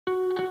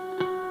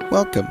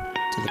Welcome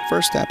to the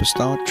First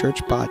Apostolic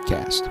Church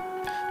Podcast.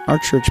 Our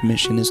church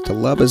mission is to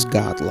love as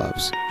God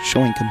loves,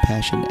 showing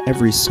compassion to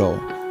every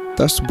soul,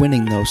 thus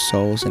winning those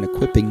souls and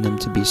equipping them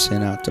to be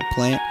sent out to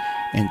plant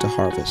and to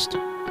harvest.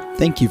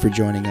 Thank you for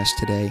joining us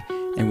today,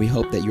 and we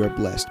hope that you are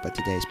blessed by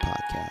today's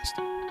podcast.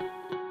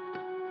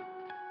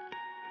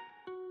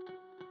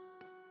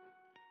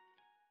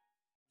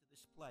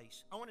 This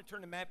place. I want to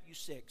turn to Matthew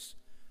 6.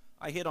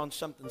 I hit on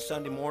something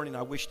Sunday morning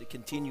I wish to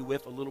continue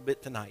with a little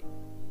bit tonight.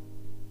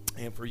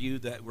 And for you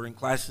that were in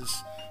classes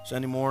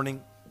Sunday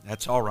morning,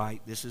 that's all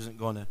right. This isn't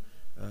going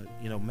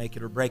to, make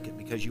it or break it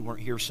because you weren't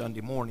here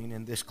Sunday morning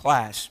in this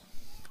class.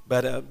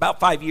 But about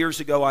 5 years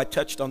ago, I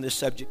touched on this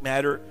subject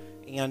matter,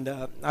 and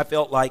I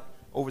felt like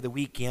over the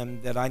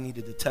weekend that I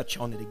needed to touch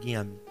on it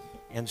again.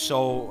 And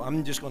so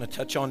I'm just going to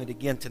touch on it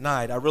again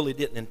tonight. I really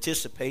didn't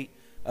anticipate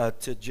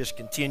to just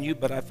continue,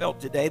 but I felt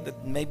today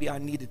that maybe I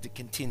needed to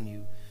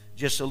continue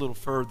just a little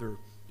further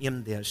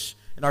in this.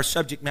 And our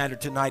subject matter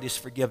tonight is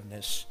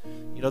forgiveness.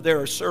 You know, there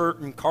are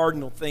certain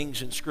cardinal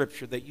things in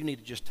Scripture that you need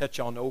to just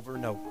touch on over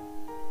and over.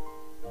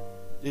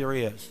 There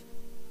is.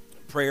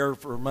 Prayer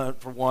for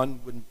one,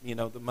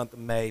 the month of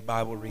May,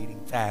 Bible reading,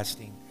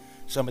 fasting,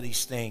 some of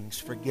these things,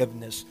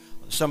 forgiveness.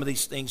 Some of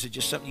these things are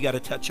just something you got to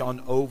touch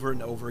on over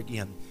and over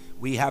again.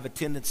 We have a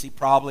tendency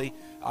probably,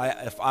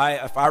 if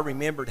I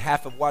remembered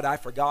half of what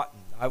I've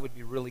forgotten, I would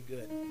be really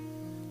good.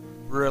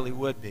 Really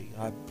would be.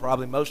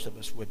 Probably most of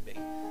us would be.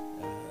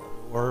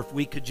 Or if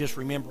we could just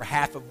remember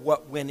half of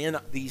what went in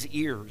these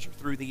ears or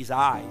through these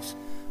eyes,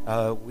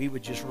 we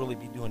would just really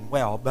be doing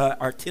well. But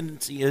our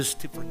tendency is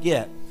to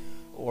forget,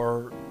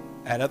 or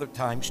at other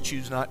times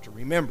choose not to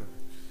remember,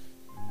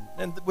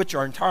 and which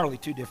are entirely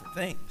two different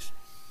things.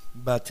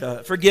 But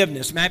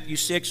forgiveness, Matthew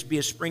 6 will be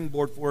a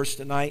springboard for us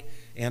tonight,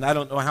 and I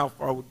don't know how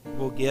far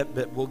we'll get,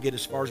 but we'll get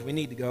as far as we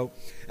need to go.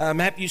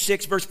 Matthew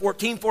 6, verse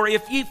 14, "For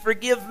if ye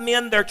forgive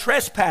men their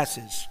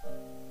trespasses,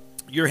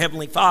 your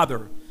heavenly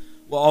Father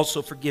will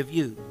also forgive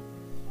you.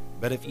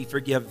 But if ye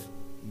forgive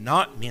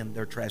not men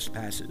their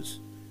trespasses,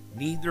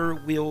 neither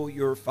will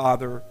your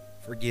Father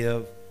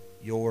forgive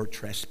your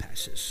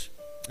trespasses."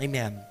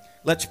 Amen.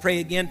 Let's pray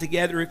again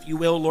together, if you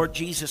will. Lord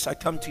Jesus, I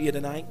come to you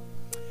tonight.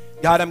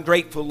 God, I'm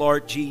grateful,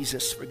 Lord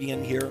Jesus, for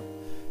being here.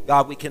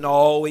 God, we can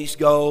always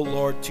go,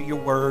 Lord, to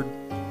your word,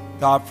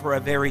 God, for a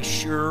very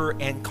sure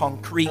and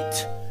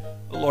concrete,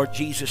 Lord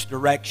Jesus,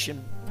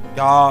 direction.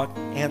 God,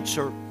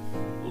 answer,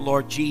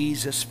 Lord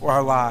Jesus, for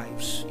our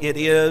lives. It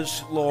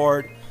is,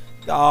 Lord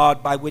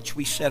God, by which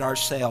we set our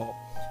sail.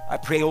 I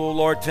pray, oh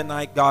Lord,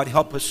 tonight, God,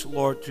 help us,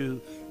 Lord,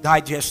 to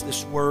digest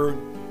this word,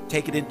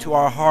 take it into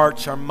our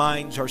hearts, our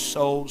minds, our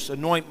souls.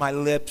 Anoint my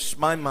lips,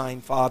 my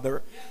mind,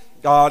 Father.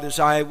 God, as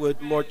I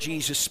would, Lord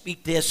Jesus,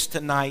 speak this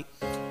tonight,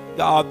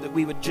 God, that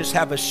we would just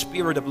have a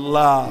spirit of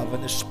love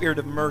and a spirit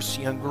of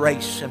mercy and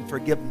grace and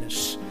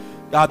forgiveness,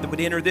 God, that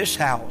would enter this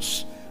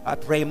house. I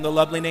pray in the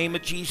lovely name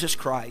of Jesus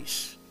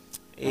Christ.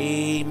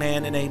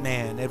 Amen and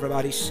amen.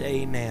 Everybody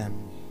say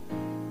amen.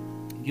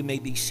 You may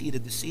be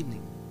seated this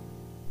evening.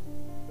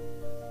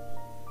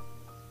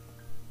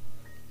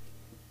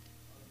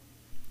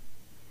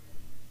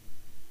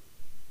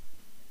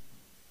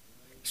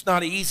 It's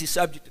not an easy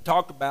subject to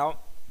talk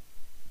about.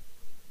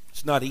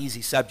 It's not an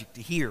easy subject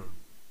to hear.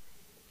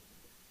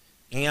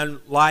 And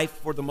life,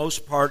 for the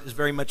most part, is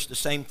very much the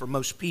same for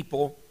most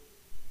people.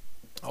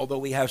 Although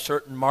we have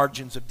certain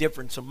margins of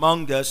difference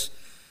among us,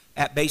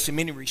 at base, in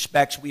many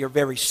respects, we are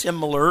very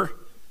similar.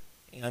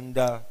 And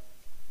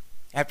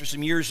after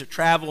some years of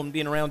travel and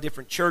being around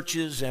different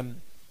churches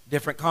and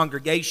different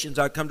congregations,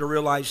 I've come to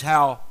realize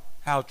how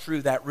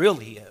true that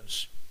really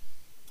is.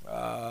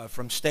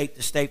 From state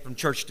to state, from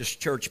church to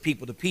church,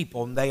 people to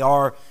people. And they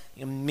are,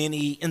 in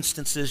many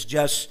instances,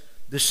 just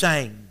the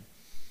same.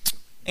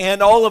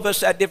 And all of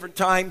us at different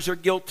times are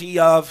guilty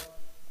of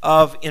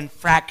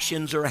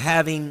infractions or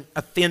having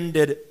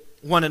offended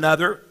one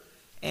another.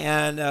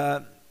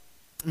 And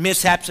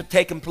mishaps have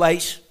taken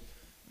place.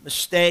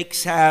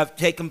 Mistakes have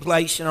taken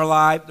place in our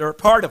life. They're a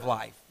part of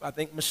life. I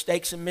think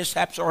mistakes and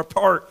mishaps are a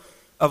part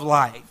of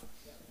life.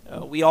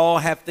 We all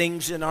have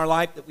things in our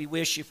life that we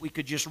wish if we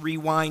could just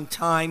rewind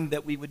time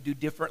that we would do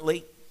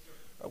differently.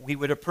 We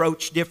would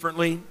approach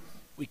differently.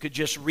 We could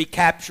just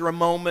recapture a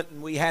moment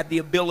and we had the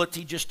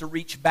ability just to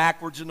reach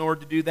backwards in order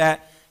to do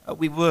that,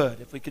 we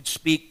would. If we could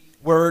speak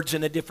words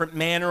in a different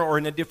manner or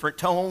in a different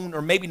tone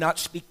or maybe not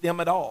speak them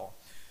at all,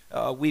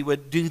 we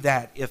would do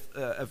that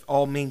if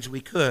all means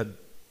we could.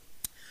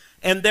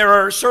 And there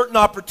are certain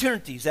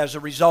opportunities as a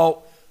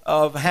result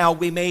of how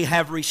we may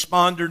have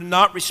responded or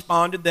not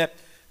responded that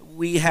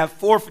we have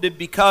forfeited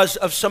because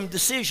of some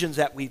decisions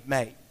that we've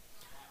made.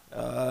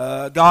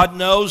 God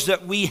knows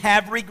that we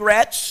have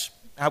regrets.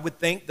 I would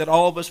think that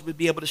all of us would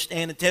be able to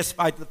stand and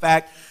testify to the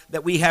fact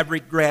that we have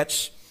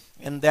regrets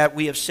and that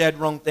we have said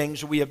wrong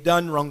things or we have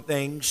done wrong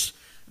things.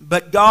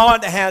 But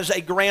God has a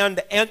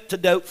grand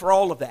antidote for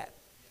all of that.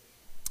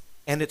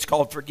 And it's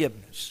called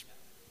forgiveness.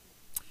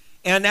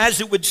 And as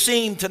it would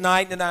seem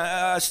tonight, and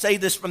I say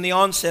this from the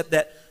onset,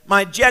 that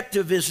my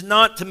objective is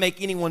not to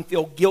make anyone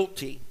feel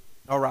guilty,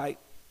 all right?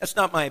 That's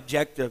not my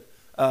objective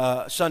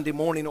Sunday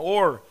morning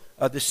or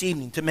this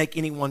evening, to make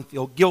anyone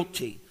feel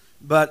guilty.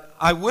 But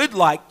I would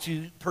like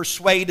to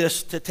persuade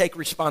us to take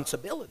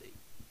responsibility.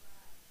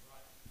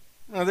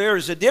 Now, there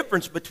is a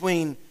difference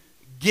between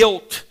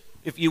guilt,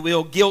 if you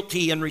will,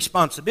 guilty, and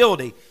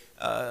responsibility.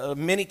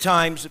 Many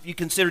times, if you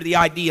consider the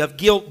idea of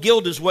guilt,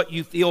 guilt is what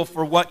you feel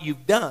for what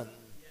you've done.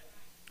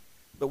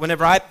 But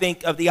whenever I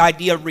think of the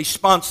idea of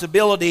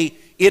responsibility,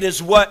 it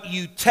is what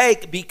you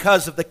take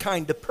because of the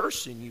kind of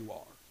person you are.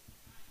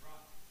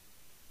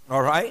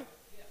 All right?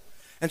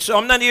 And so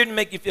I'm not here to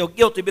make you feel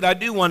guilty, but I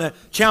do want to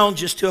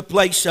challenge us to a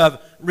place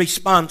of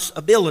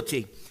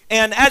responsibility.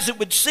 And as it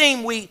would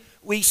seem,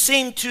 we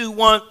seem to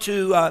want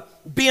to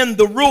bend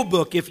the rule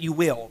book, if you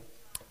will,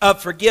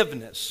 of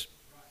forgiveness.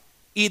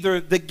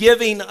 Either the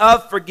giving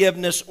of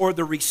forgiveness or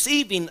the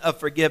receiving of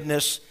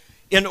forgiveness,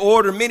 in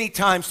order many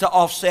times to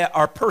offset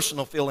our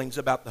personal feelings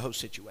about the whole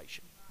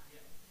situation.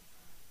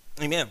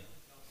 Amen.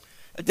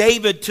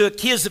 David took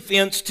his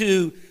offense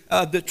to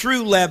the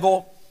true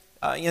level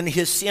in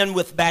his sin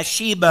with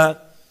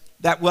Bathsheba.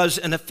 That was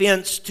an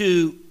offense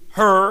to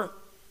her. It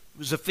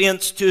was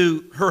offense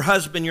to her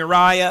husband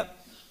Uriah.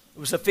 It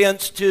was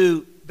offense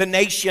to the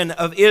nation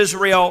of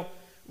Israel.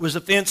 It was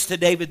offense to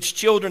David's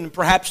children, and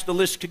perhaps the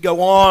list could go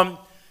on,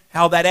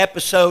 how that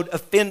episode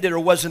offended or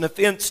was an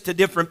offense to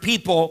different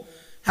people.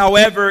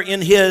 However,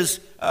 in his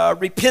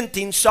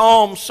repenting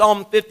psalm,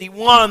 Psalm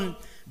 51,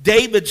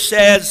 David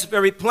says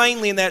very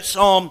plainly in that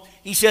psalm,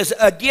 he says,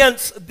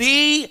 "Against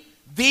thee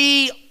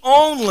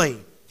only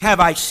have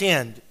I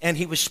sinned." And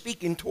he was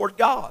speaking toward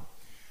God.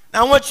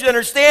 Now I want you to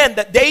understand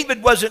that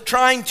David wasn't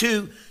trying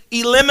to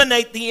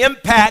eliminate the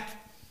impact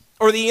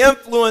or the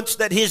influence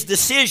that his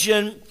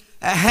decision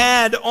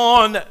had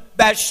on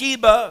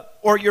Bathsheba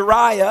or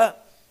Uriah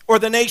or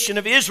the nation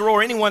of Israel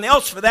or anyone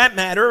else for that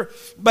matter.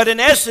 But in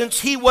essence,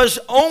 he was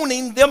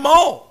owning them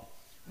all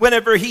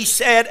whenever he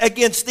said,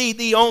 "Against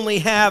thee only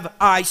have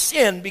I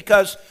sinned."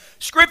 Because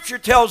Scripture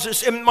tells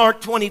us in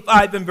Mark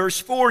 25 and verse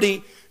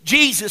 40,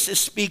 Jesus is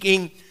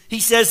speaking. He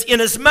says,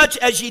 "Inasmuch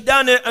as ye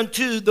done it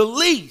unto the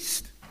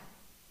least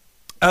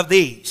of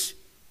these,"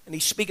 and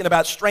he's speaking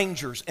about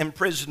strangers and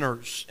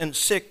prisoners and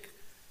sick,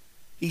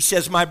 he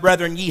says, "My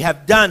brethren, ye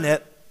have done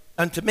it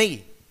unto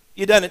me."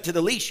 You done it to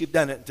the least, you've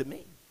done it unto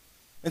me.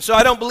 And so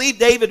I don't believe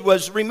David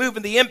was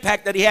removing the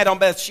impact that he had on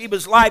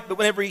Bathsheba's life, but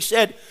whenever he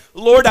said,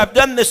 "Lord, I've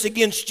done this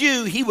against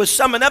you," he was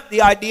summing up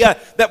the idea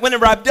that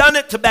whenever I've done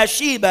it to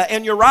Bathsheba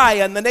and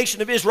Uriah and the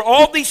nation of Israel,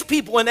 all these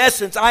people in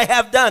essence, I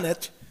have done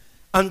it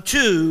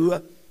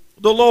unto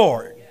the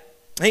Lord.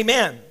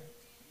 Amen.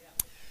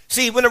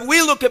 See, whenever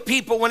we look at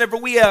people, whenever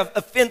we have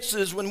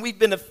offenses, when we've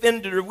been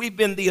offended or we've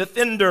been the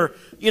offender,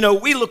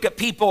 we look at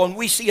people and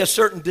we see a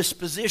certain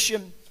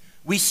disposition,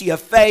 we see a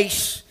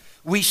face,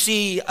 we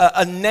see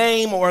a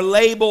name or a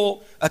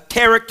label, a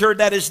character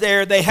that is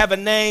there. They have a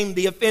name,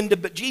 the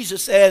offended. But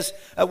Jesus says,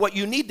 what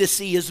you need to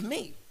see is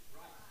me.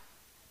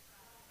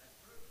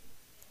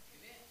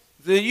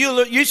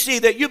 You see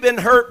that you've been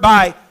hurt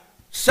by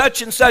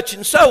such and such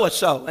and so,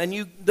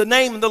 and the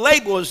name and the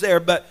label is there.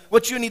 But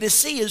what you need to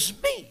see is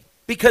me.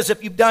 Because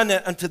if you've done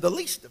it unto the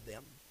least of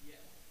them,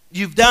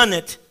 you've done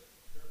it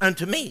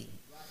unto me.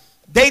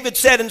 David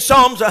said in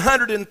Psalms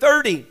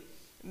 130,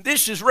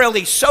 this is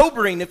really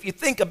sobering if you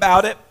think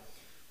about it.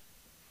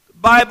 The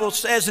Bible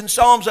says in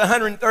Psalms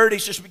 130,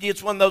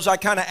 it's one of those I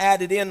kind of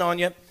added in on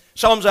you.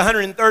 Psalms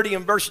 130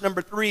 and verse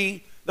number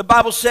 3, the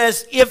Bible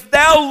says, "If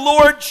thou,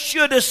 Lord,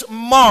 shouldest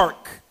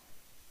mark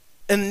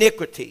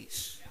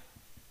iniquities,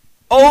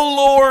 O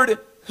Lord,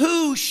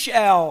 who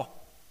shall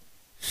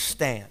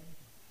stand?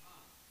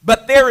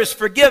 But there is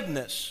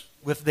forgiveness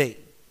with thee,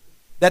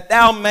 that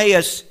thou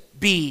mayest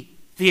be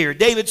feared."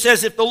 David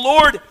says, if the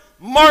Lord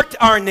marked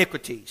our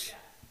iniquities,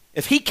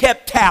 if he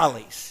kept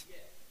tallies,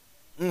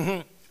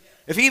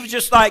 if he was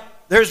just like,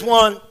 there's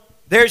one,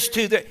 there's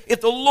two,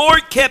 if the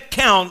Lord kept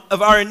count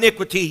of our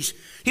iniquities,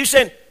 he was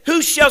saying,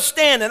 who shall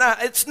stand? And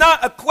it's not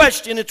a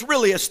question, it's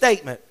really a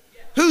statement.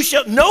 Who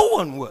shall? No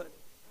one would.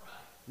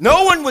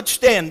 No one would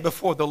stand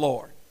before the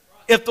Lord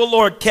if the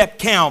Lord kept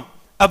count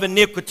of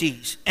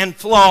iniquities and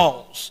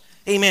flaws.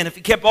 Amen. If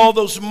he kept all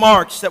those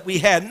marks that we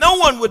had, no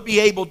one would be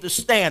able to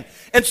stand.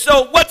 And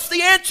so what's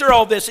the answer to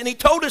all this? And he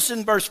told us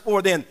in verse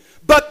 4 then,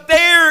 but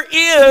there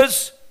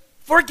is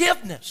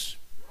forgiveness.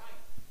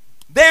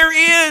 There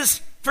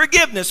is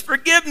forgiveness.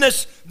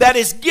 Forgiveness that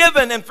is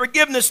given and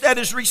forgiveness that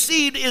is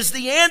received is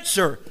the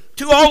answer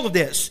to all of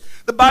this.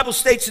 The Bible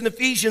states in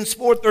Ephesians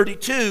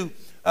 4:32,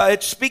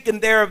 it's speaking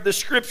there of the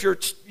Scripture,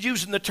 it's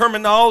using the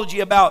terminology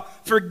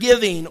about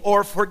forgiving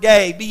or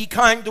forgave. Be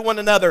kind to one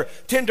another,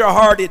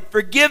 tenderhearted,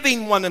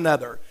 forgiving one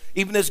another,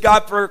 even as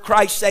God for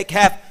Christ's sake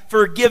hath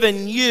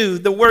forgiven you.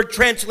 The word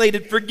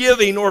translated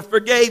forgiving or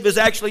forgave is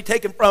actually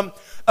taken from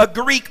a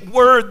Greek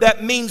word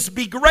that means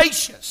be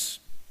gracious.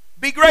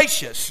 Be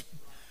gracious.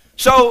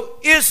 So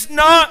it's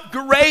not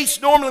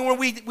grace. Normally when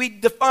we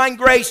define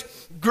grace,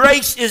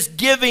 grace is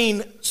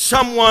giving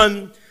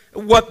someone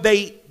what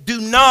they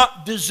do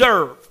not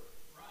deserve.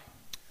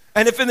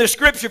 And if in the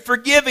scripture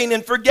forgiving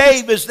and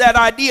forgave is that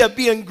idea of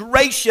being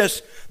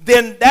gracious,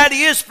 then that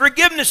is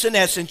forgiveness in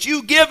essence.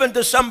 You give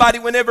unto somebody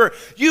whenever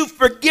you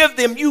forgive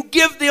them, you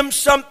give them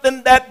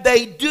something that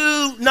they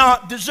do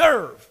not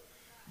deserve.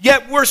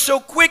 Yet we're so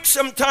quick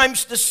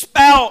sometimes to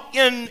spout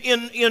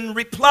in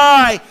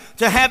reply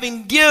to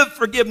having give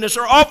forgiveness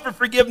or offer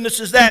forgiveness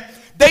is that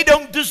they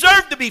don't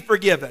deserve to be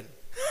forgiven.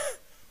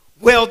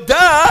 Well,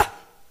 duh.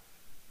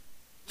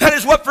 That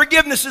is what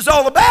forgiveness is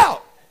all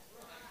about.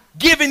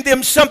 Giving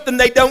them something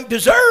they don't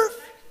deserve.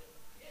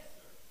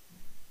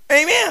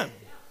 Amen.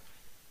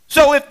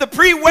 So if the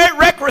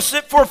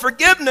prerequisite for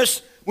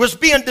forgiveness was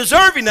being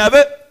deserving of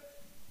it,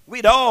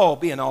 we'd all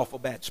be in an awful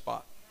bad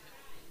spot.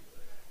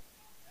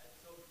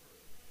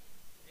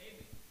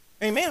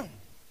 Amen.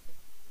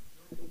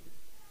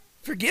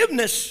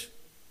 Forgiveness,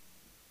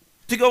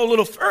 to go a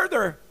little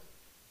further,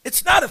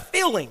 it's not a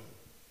feeling.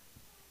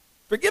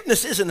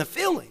 Forgiveness isn't a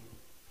feeling.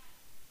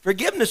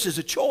 Forgiveness is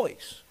a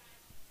choice.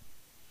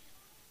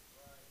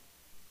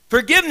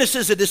 Forgiveness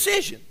is a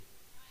decision.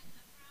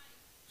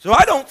 So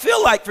I don't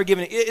feel like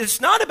forgiving.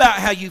 It's not about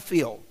how you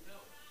feel.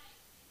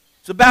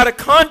 It's about a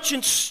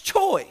conscious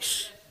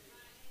choice,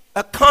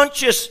 a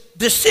conscious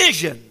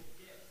decision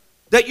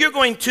that you're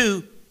going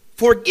to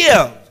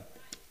forgive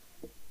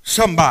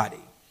somebody.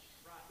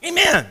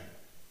 Amen.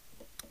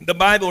 The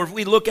Bible, if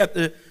we look at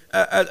the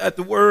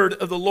word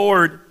of the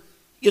Lord,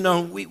 you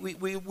know, we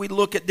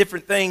look at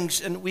different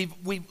things, and we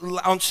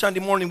on Sunday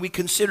morning we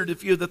considered a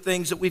few of the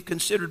things that we've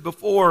considered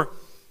before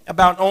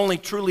about only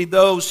truly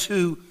those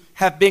who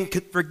have been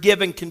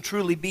forgiven can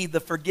truly be the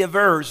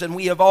forgivers, and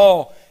we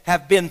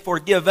have been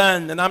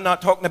forgiven. And I'm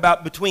not talking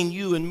about between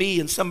you and me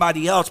and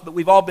somebody else, but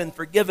we've all been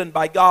forgiven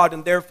by God,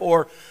 and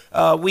therefore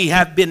we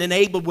have been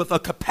enabled with a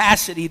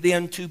capacity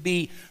then to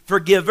be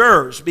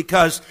forgivers.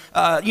 Because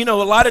you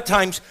know, a lot of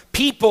times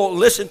people,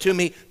 listen to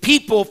me,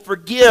 people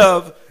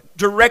forgive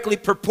directly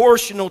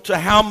proportional to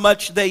how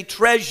much they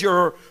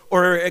treasure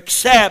or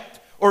accept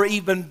or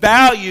even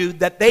value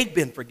that they've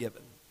been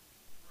forgiven.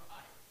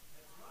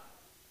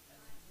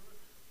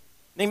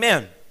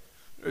 Amen.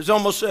 There's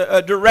almost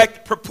a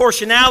direct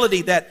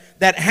proportionality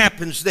that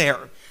happens there.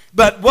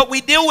 But what we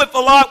deal with a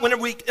lot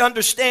whenever we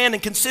understand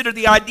and consider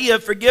the idea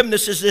of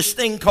forgiveness is this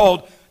thing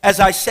called, as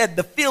I said,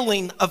 the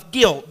feeling of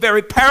guilt.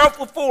 Very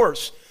powerful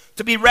force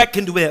to be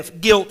reckoned with,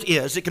 guilt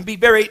is. It can be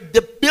very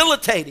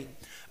debilitating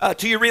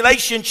to your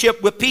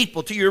relationship with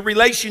people, to your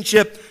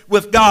relationship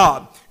with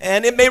God.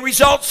 And it may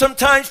result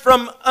sometimes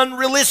from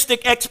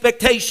unrealistic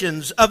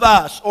expectations of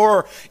us,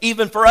 or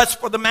even for us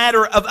for the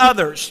matter of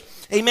others.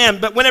 Amen.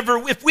 But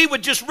if we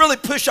would just really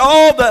push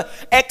all the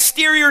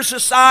exteriors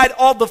aside,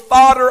 all the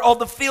fodder, all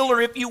the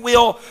filler, if you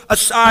will,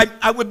 aside,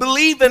 I would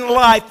believe in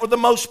life, for the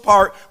most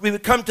part, we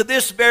would come to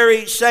this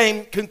very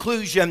same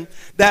conclusion,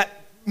 that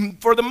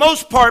for the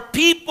most part,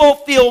 people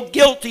feel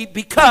guilty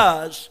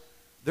because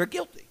they're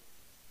guilty.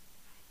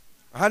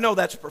 I know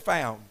that's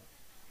profound.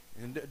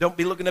 And don't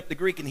be looking up the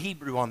Greek and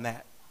Hebrew on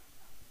that.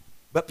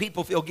 But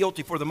people feel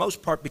guilty for the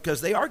most part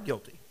because they are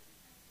guilty.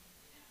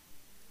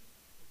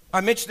 I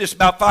mentioned this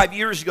about 5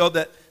 years ago,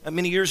 that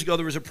many years ago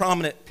there was a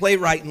prominent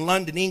playwright in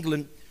London,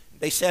 England.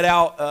 They sent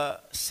out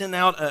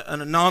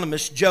an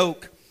anonymous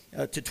joke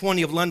to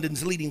 20 of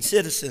London's leading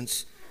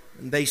citizens.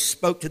 And they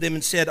spoke to them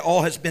and said,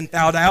 "All has been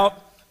found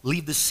out.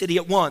 Leave the city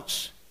at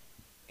once."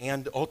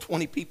 And all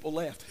 20 people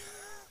left.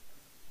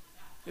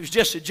 It was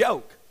just a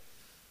joke.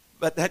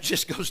 But that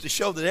just goes to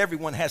show that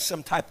everyone has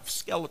some type of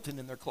skeleton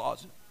in their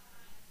closet.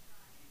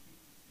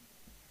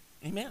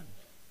 Amen.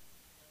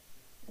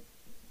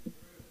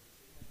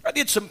 I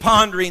did some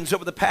ponderings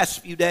over the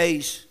past few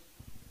days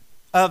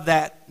of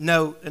that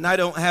note, and I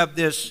don't have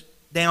this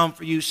down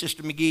for you,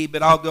 Sister McGee,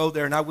 but I'll go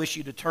there, and I wish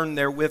you to turn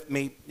there with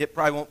me. It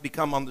probably won't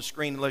become on the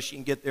screen unless you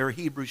can get there.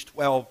 Hebrews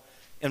 12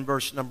 and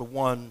verse number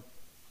 1.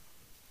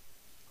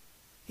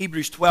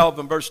 Hebrews 12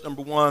 and verse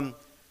number 1.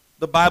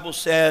 The Bible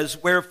says,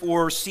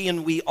 "Wherefore,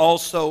 seeing we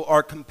also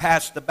are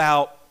compassed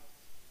about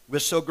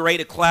with so great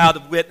a cloud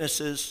of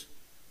witnesses,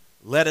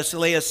 let us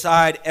lay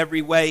aside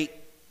every weight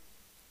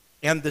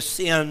and the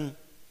sin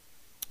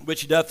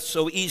which doth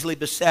so easily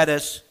beset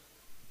us.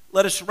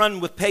 Let us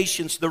run with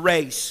patience the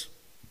race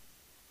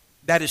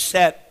that is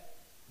set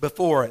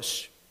before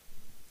us."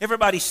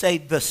 Everybody say,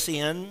 the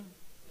sin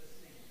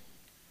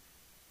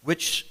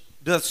which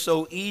doth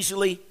so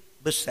easily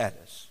beset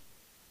us.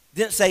 It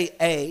didn't say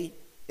a,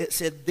 it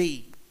said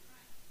the.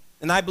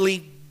 And I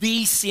believe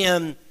the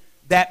sin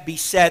that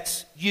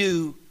besets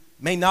you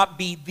may not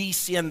be the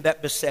sin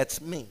that besets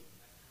me.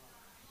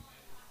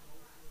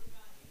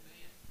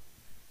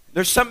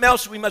 There's something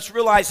else we must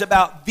realize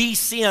about the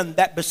sin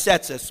that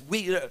besets us.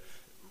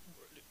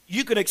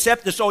 You can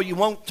accept this all you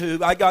want to.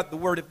 I got the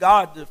Word of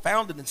God to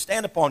found it and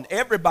stand upon.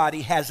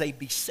 Everybody has a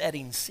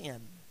besetting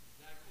sin.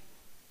 I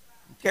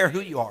don't care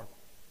who you are.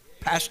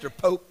 Pastor,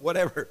 Pope,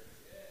 whatever.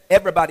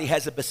 Everybody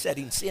has a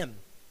besetting sin.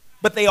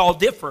 But they all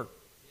differ.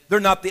 They're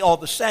not all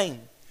the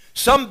same.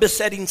 Some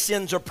besetting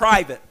sins are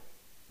private.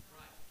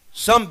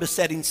 Some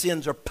besetting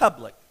sins are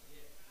public.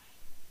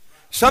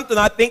 Something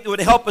I think that would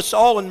help us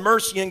all in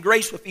mercy and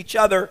grace with each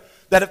other,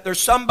 that if there's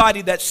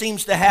somebody that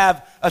seems to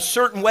have a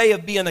certain way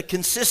of being a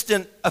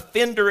consistent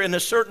offender in a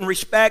certain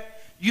respect,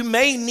 you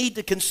may need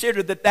to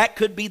consider that that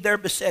could be their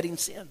besetting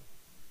sin.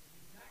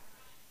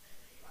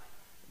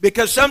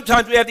 Because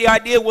sometimes we have the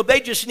idea, well, they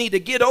just need to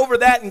get over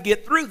that and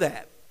get through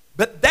that.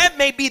 But that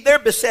may be their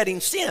besetting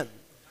sin.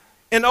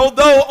 And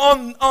although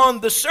on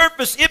the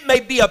surface it may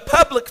be a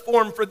public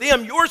form for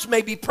them, yours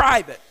may be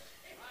private.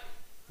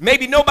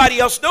 Maybe nobody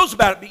else knows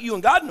about it, but you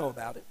and God know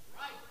about it.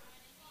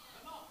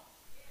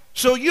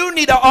 So you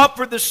need to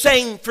offer the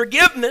same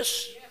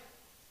forgiveness,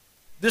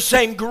 the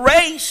same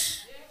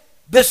grace,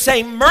 the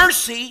same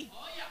mercy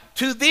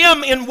to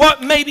them in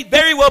what may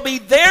very well be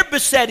their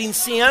besetting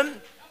sin,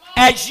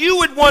 as you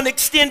would want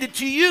extended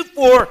to you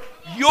for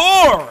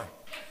your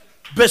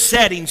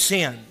besetting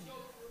sin.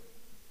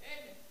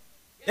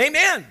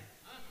 Amen.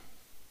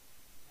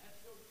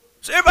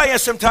 So everybody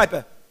has some type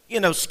of,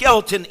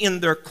 skeleton in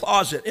their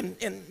closet.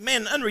 And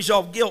man,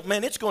 unresolved guilt,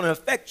 man, it's going to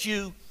affect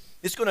you.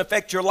 It's going to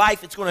affect your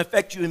life. It's going to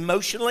affect you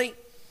emotionally.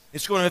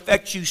 It's going to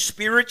affect you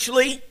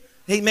spiritually.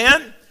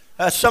 Amen.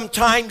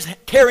 Sometimes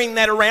carrying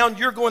that around,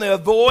 you're going to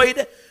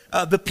avoid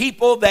the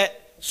people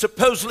that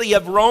supposedly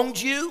have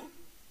wronged you.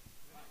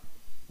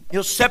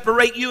 He'll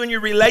separate you in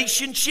your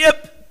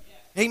relationship.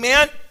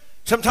 Amen.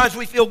 Sometimes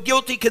we feel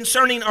guilty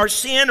concerning our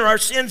sin or our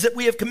sins that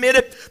we have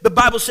committed. The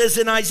Bible says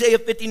in Isaiah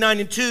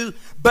 59:2,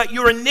 but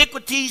your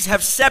iniquities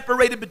have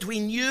separated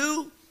between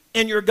you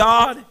and your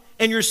God,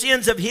 and your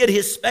sins have hid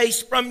his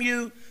face from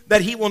you,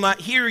 that he will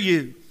not hear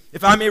you.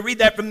 If I may read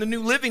that from the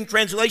New Living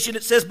Translation,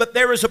 it says, but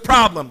there is a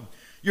problem.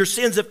 Your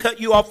sins have cut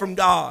you off from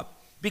God.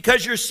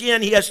 Because your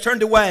sin, he has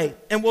turned away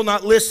and will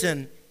not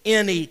listen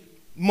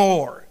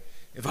anymore.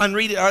 If I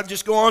read it, I'll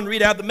just go on and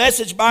read out the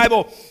Message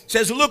Bible. It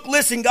says, look,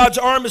 listen, God's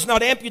arm is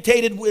not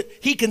amputated.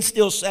 He can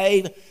still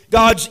save.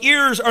 God's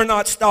ears are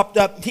not stopped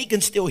up. He can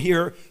still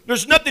hear.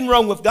 There's nothing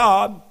wrong with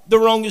God. The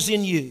wrong is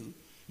in you.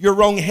 Your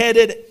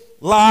wrong-headed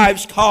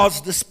lives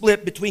caused the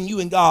split between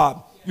you and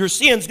God. Your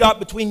sins got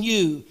between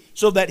you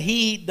so that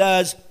he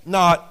does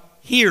not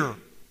hear.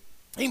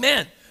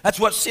 Amen. That's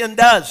what sin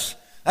does.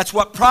 That's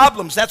what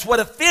problems, that's what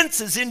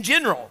offenses in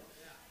general.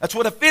 That's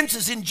what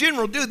offenses in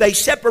general do. They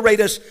separate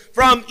us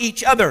from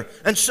each other.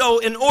 And so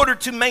in order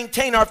to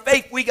maintain our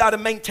faith, we got to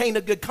maintain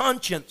a good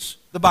conscience,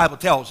 the Bible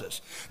tells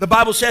us. The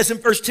Bible says in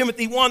 1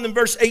 Timothy 1 and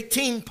verse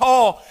 18,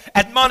 Paul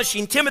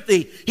admonishing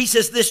Timothy, he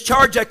says, this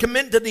charge I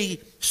commend to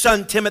thee,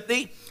 son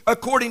Timothy,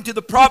 according to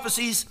the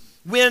prophecies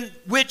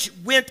which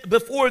went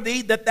before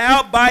thee, that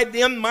thou by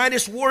them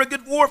mightest war a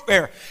good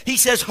warfare. He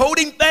says,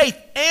 holding faith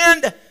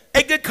and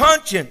a good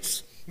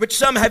conscience, which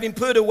some having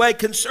put away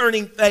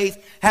concerning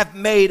faith have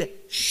made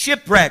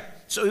shipwreck.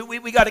 So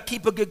we got to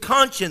keep a good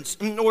conscience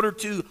in order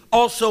to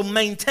also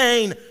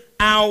maintain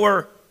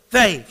our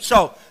faith.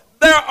 So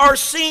there are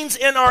scenes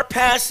in our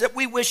past that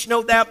we wish,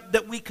 no doubt,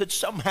 that we could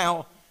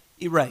somehow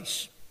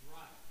erase,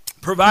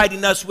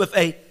 providing us with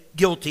a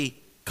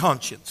guilty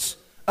conscience,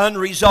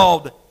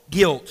 unresolved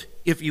guilt,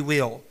 if you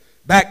will.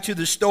 Back to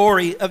the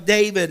story of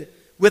David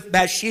with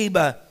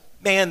Bathsheba.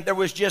 Man, there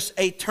was just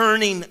a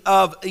turning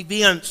of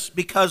events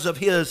because of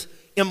his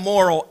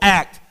immoral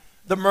act.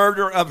 The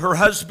murder of her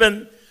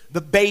husband,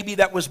 the baby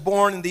that was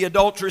born in the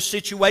adulterous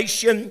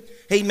situation,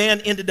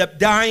 amen, ended up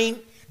dying.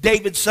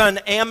 David's son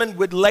Ammon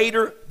would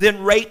later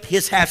then rape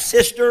his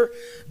half-sister.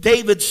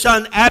 David's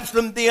son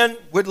Absalom then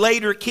would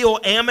later kill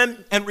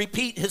Ammon and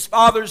repeat his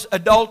father's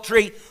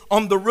adultery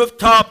on the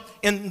rooftop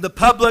in the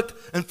public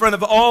in front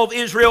of all of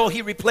Israel.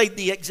 He replayed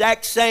the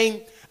exact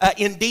same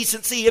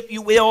indecency, if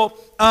you will,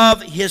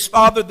 of his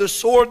father. The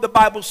sword, the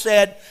Bible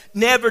said,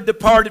 never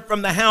departed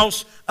from the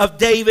house of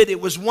David.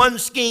 It was one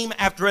scheme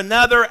after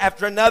another,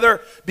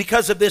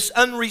 because of this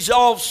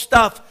unresolved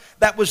stuff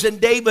that was in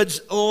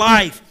David's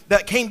life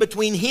that came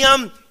between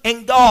him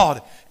and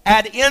God.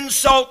 Add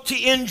insult to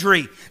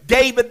injury.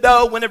 David,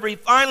 though, whenever he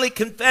finally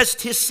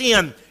confessed his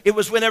sin, it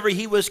was whenever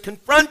he was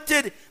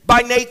confronted by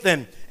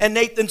Nathan. And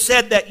Nathan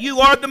said that you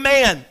are the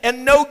man.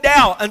 And no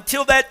doubt,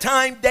 until that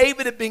time,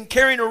 David had been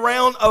carrying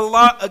around a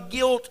lot of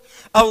guilt,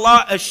 a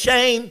lot of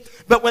shame.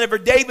 But whenever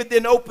David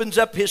then opens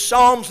up his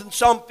Psalms in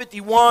Psalm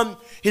 51,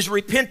 his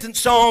repentant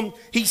psalm,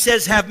 he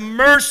says, have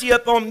mercy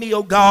upon me,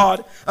 O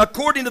God,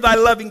 according to thy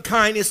loving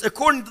kindness,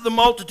 according to the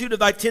multitude of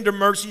thy tender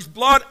mercies,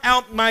 blot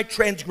out my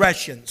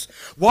transgressions.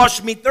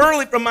 Wash me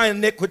thoroughly from my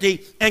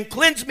iniquity and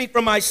cleanse me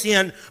from my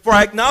sin, for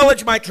I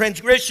acknowledge my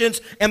transgressions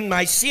and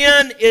my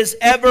sin is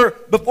ever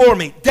before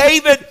me.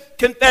 David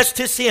confessed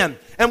his sin.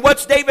 And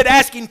what's David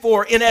asking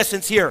for in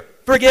essence here?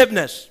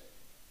 Forgiveness.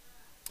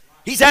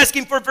 He's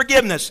asking for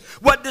forgiveness.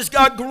 What does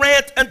God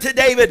grant unto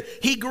David?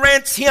 He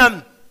grants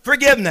him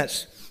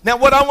forgiveness. Now,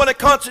 what I want to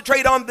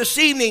concentrate on this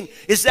evening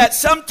is that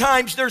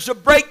sometimes there's a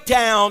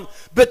breakdown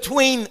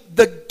between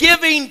the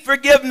giving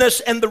forgiveness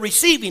and the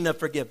receiving of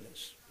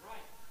forgiveness.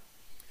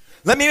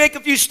 Let me make a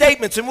few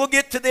statements, and we'll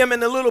get to them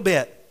in a little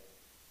bit.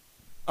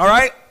 All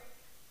right?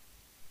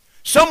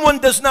 Someone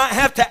does not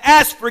have to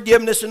ask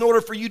forgiveness in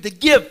order for you to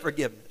give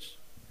forgiveness.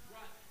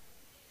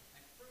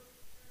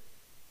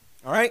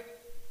 All right?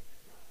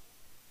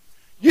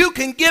 You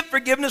can give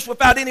forgiveness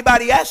without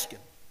anybody asking.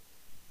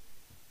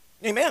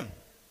 Amen.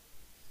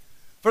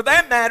 For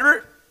that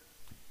matter,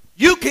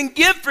 you can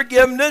give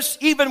forgiveness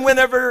even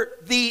whenever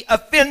the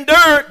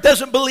offender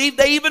doesn't believe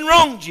they even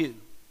wronged you.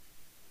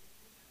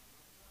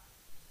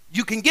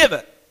 You can give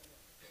it.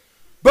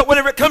 But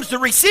whenever it comes to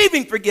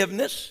receiving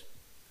forgiveness,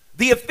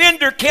 the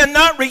offender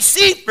cannot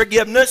receive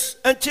forgiveness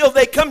until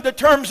they come to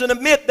terms and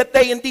admit that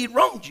they indeed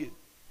wronged you.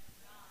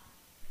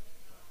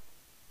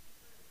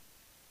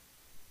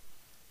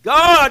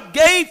 God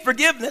gave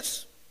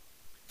forgiveness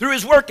through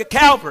his work at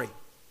Calvary.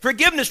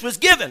 Forgiveness was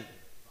given.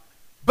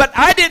 But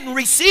I didn't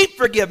receive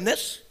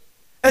forgiveness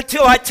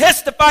until I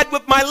testified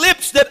with my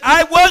lips that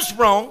I was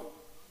wrong.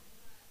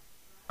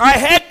 I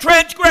had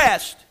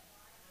transgressed.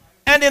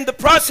 And in the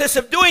process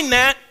of doing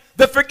that,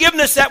 the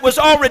forgiveness that was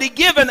already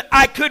given,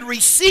 I could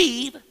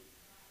receive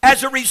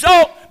as a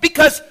result.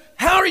 Because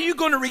how are you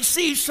going to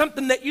receive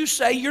something that you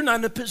say you're not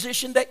in the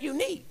position that you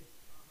need?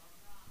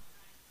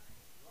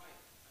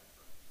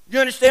 You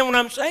understand what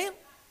I'm saying?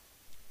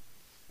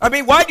 I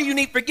mean, why do you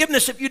need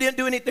forgiveness if you didn't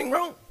do anything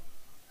wrong?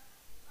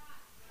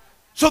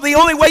 So the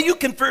only way you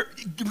can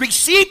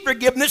receive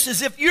forgiveness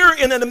is if you're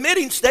in an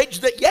admitting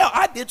stage that, yeah,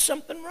 I did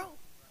something wrong.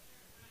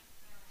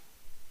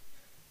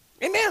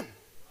 Amen.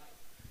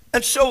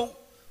 And so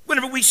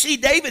whenever we see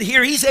David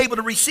here, he's able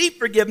to receive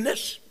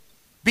forgiveness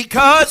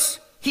because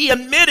he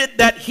admitted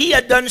that he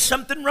had done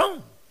something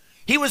wrong.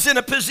 He was in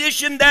a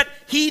position that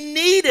he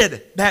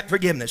needed that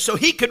forgiveness. So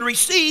he could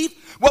receive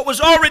what was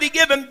already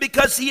given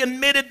because he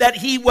admitted that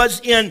he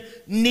was in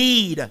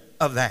need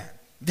of that.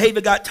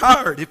 David got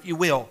tired, if you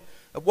will,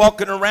 of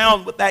walking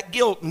around with that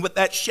guilt and with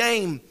that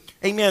shame,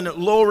 amen,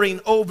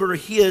 lowering over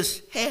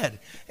his head.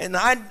 And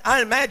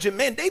I imagine,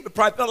 man, David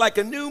probably felt like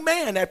a new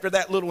man after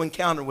that little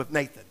encounter with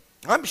Nathan.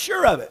 I'm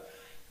sure of it.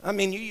 I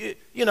mean, you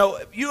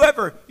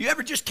ever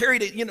just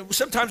carried it,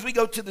 sometimes we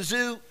go to the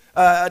zoo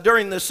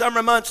during the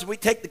summer months and we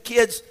take the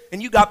kids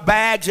and you got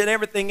bags and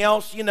everything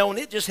else, and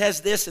it just has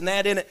this and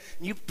that in it.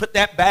 And you put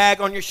that bag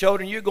on your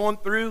shoulder and you're going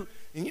through.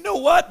 And you know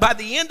what? By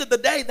the end of the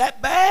day,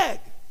 that bag,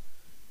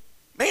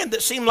 man,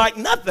 that seemed like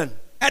nothing.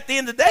 At the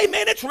end of the day,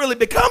 man, it's really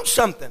become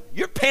something.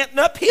 You're panting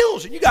up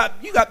hills and you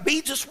got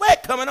beads of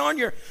sweat coming on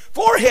your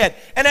forehead.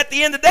 And at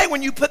the end of the day,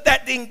 when you put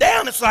that thing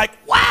down, it's like,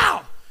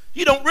 wow.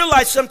 You don't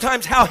realize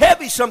sometimes how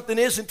heavy something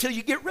is until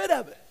you get rid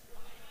of it.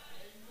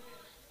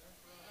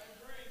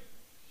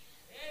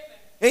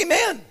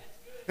 Amen.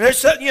 There's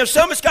some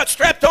of us got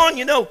strapped on,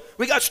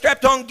 we got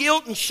strapped on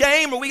guilt and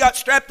shame, or we got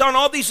strapped on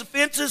all these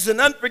offenses and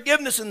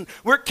unforgiveness, and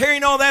we're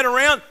carrying all that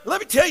around.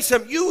 Let me tell you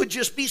something. You would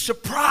just be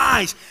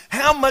surprised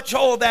how much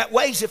all of that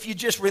weighs if you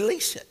just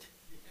release it.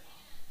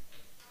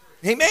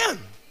 Amen.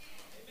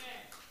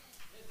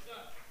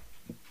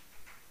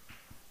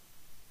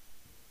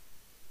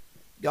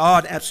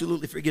 God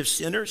absolutely forgives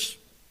sinners.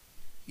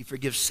 He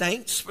forgives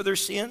saints for their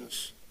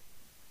sins.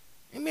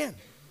 Amen.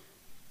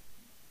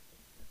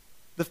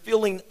 The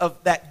feeling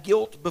of that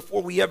guilt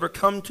before we ever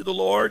come to the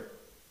Lord,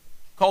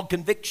 called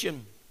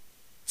conviction,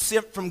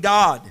 sent from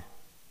God.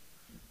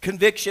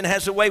 Conviction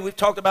has a way, we've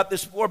talked about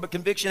this before, but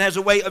conviction has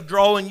a way of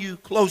drawing you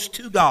close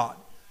to God.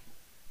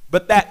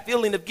 But that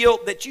feeling of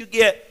guilt that you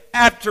get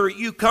after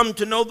you come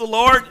to know the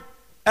Lord,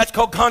 that's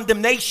called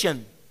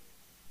condemnation.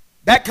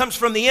 That comes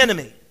from the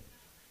enemy.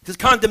 Because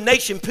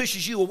condemnation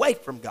pushes you away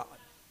from God.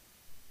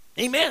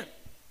 Amen.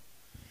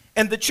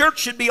 And the church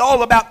should be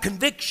all about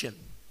conviction.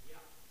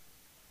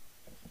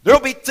 There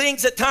will be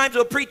things at times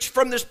they'll preach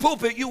from this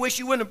pulpit you wish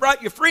you wouldn't have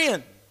brought your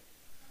friend.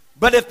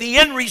 But if the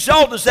end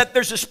result is that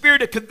there's a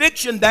spirit of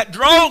conviction that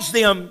draws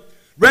them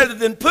rather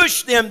than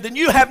push them, then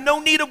you have no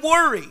need of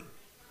worry.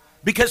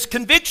 Because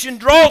conviction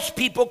draws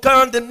people,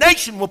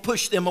 condemnation will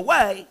push them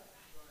away.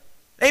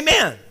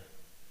 Amen.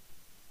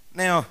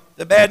 Now,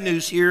 the bad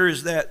news here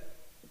is that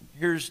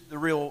here's the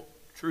real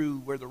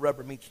true where the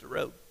rubber meets the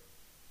road.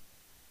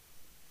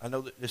 I know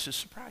that this is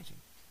surprising.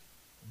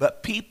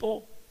 But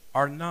people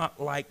are not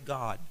like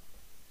God.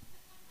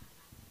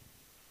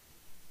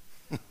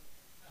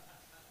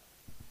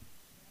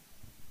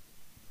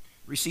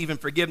 Receiving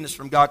forgiveness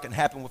from God can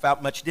happen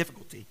without much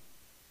difficulty.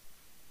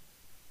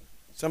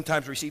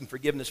 Sometimes receiving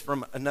forgiveness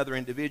from another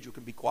individual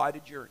can be quite a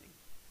journey.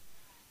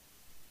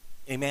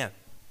 Amen.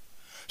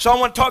 So I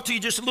want to talk to you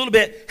just a little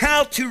bit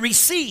how to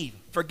receive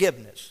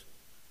forgiveness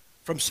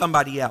from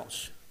somebody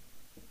else.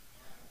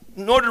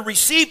 In order to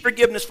receive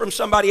forgiveness from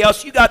somebody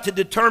else, you got to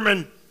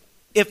determine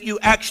if you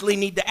actually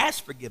need to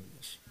ask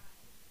forgiveness.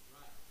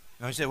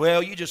 And I said,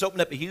 well, you just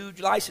opened up a huge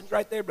license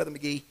right there, Brother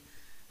McGee.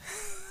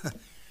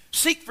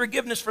 Seek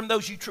forgiveness from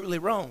those you truly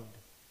wronged.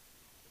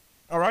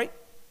 All right?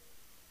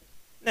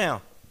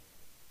 Now,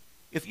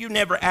 if you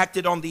never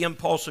acted on the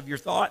impulse of your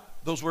thought,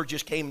 those words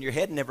just came in your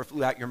head and never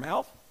flew out your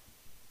mouth,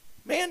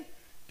 man,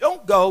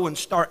 don't go and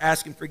start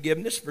asking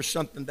forgiveness for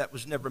something that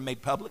was never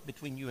made public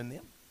between you and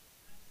them.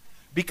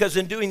 Because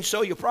in doing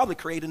so, you'll probably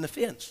create an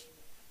offense.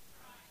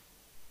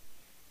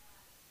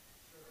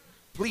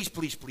 Please,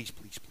 please, please,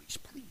 please, please,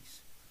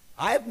 please.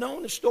 I have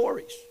known the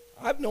stories.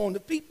 I've known the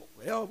people.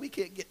 Well, we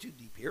can't get too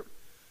deep here.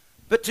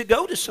 But to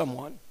go to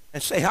someone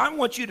and say, I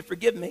want you to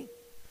forgive me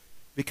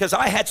because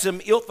I had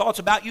some ill thoughts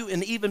about you,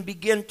 and even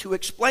begin to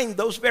explain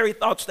those very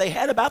thoughts they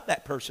had about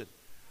that person.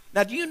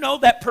 Now, do you know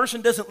that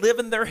person doesn't live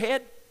in their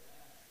head?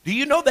 Do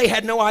you know they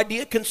had no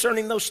idea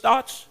concerning those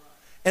thoughts?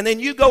 And then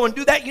you go and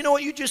do that. You know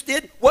what you just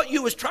did? What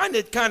you was trying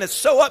to kind of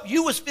sew up,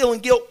 you was feeling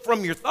guilt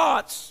from your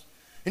thoughts.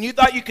 And you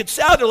thought you could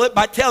settle it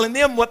by telling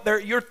them what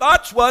your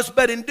thoughts was,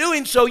 but in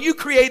doing so, you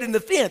created an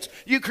offense.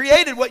 You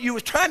created what you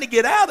was trying to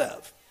get out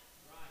of.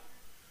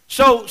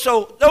 So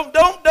don't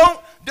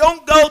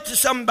go to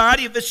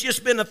somebody if it's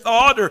just been a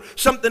thought or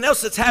something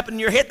else that's happened in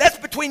your head. That's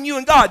between you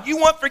and God. You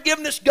want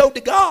forgiveness, go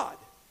to God.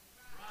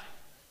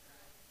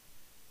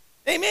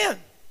 Amen.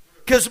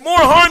 Because more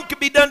harm can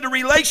be done to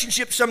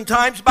relationships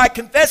sometimes by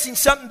confessing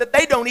something that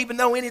they don't even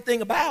know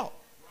anything about.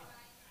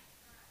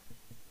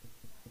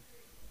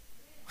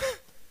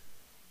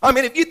 I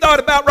mean, if you thought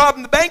about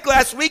robbing the bank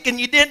last week and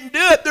you didn't do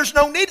it, there's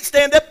no need to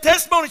stand up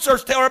testimony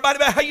service, tell everybody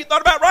about how you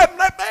thought about robbing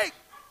that bank.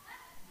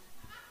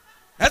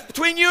 That's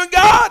between you and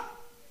God.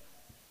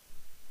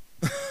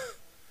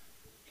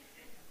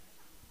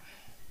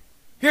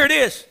 Here it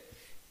is.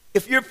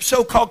 If your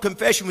so-called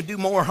confession would do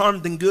more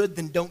harm than good,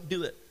 then don't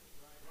do it.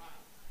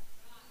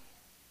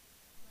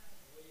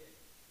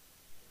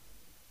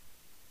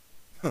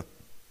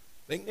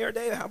 Think the other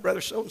day how brother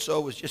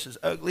so-and-so was just as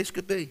ugly as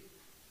could be.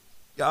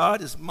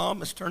 God, his mom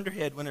must turned her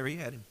head whenever he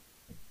had him.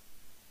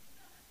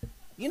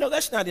 You know,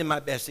 that's not in my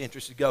best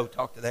interest to go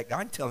talk to that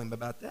guy and tell him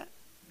about that.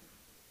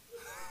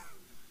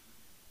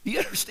 Do you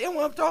understand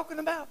what I'm talking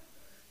about?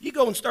 You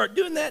go and start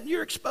doing that, and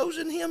you're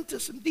exposing him to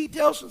some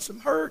details and some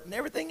hurt and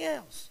everything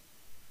else.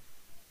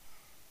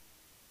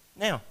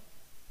 Now,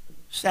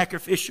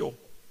 sacrificial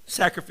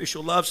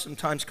love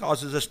sometimes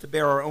causes us to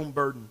bear our own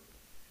burden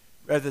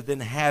rather than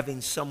having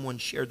someone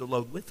share the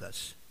load with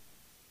us.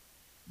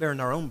 Bearing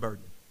our own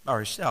burden by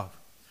ourselves.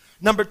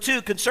 Number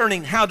 2,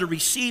 concerning how to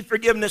receive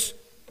forgiveness.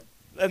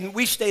 And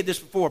we stated this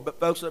before, but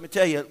folks, let me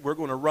tell you, we're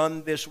going to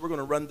run this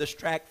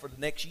track for the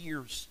next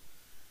years.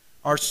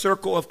 Our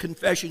circle of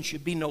confession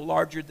should be no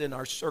larger than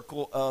our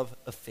circle of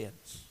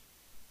offense.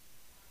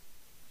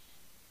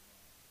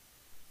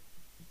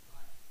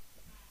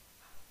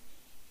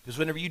 Because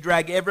whenever you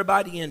drag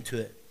everybody into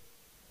it,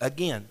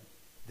 again,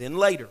 then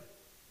later,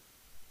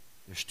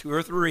 there's 2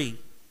 or 3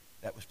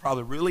 that was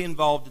probably really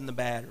involved in the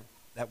matter,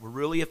 that were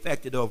really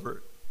affected over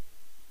it.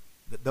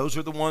 But those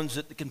are the ones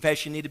that the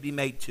confession need to be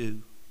made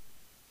to.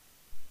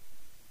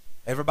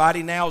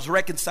 Everybody now is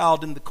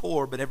reconciled in the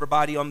core, but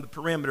everybody on the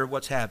perimeter,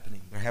 what's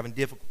happening? They're having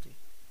difficulty.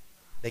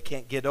 They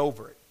can't get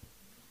over it.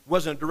 It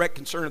wasn't a direct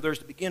concern of theirs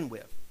to begin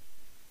with.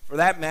 For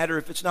that matter,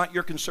 if it's not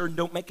your concern,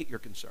 don't make it your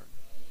concern.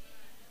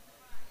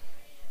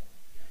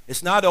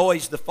 It's not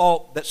always the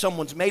fault that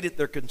someone's made it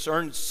their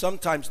concern. It's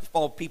sometimes the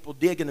fault of people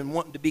digging and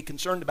wanting to be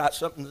concerned about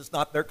something that's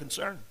not their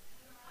concern.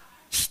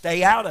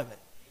 Stay out of it.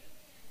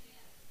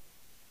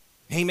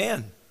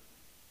 Amen.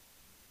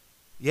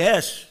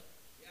 Yes.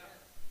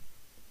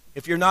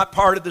 If you're not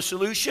part of the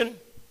solution,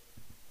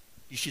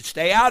 you should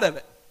stay out of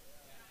it.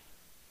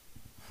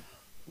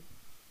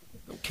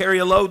 Don't carry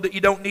a load that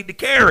you don't need to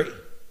carry.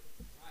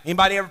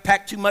 Anybody ever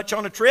pack too much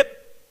on a trip?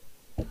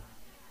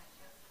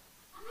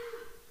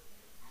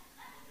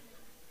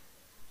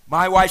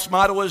 My wife's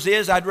motto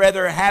is I'd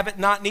rather have it,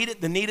 not need it,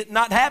 than need it,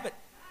 not have it.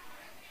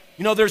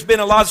 You know, there's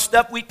been a lot of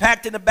stuff we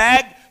packed in a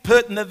bag,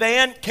 put in the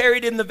van,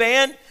 carried in the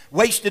van,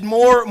 wasted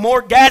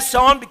more gas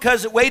on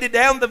because it weighted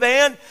down the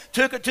van,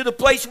 took it to the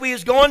place we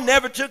was going,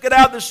 never took it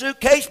out of the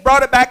suitcase,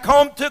 brought it back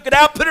home, took it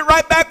out, put it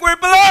right back where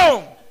it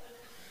belonged.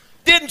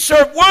 Didn't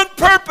serve one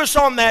purpose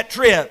on that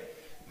trip.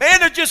 Man,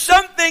 there's just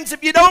some things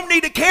if you don't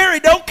need to carry,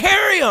 don't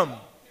carry them.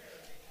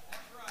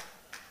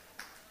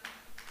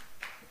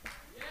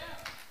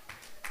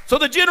 So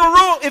the general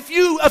rule, if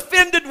you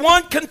offended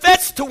one,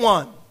 confess to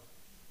one.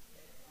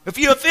 If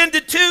you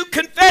offended 2,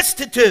 confess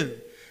to 2.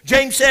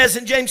 James says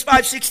in James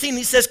 5:16,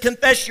 he says,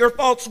 confess your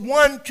faults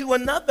one to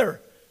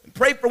another. And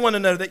pray for one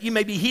another that you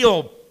may be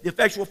healed. The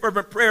effectual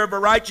fervent prayer of a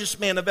righteous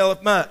man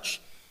availeth much.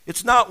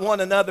 It's not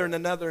one another and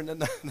another and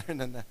another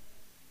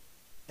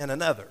and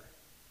another.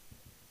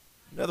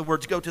 In other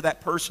words, go to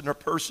that person or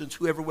persons,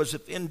 whoever was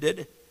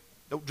offended.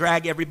 Don't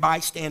drag every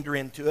bystander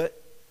into it.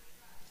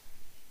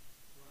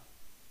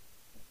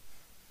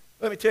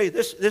 Let me tell you,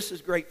 this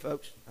is great,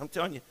 folks. I'm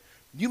telling you.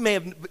 You may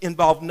have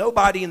involved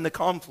nobody in the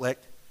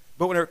conflict,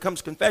 but when it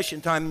comes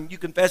confession time, you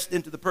confessed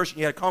into the person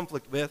you had a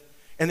conflict with,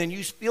 and then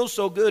you feel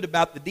so good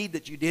about the deed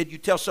that you did, you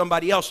tell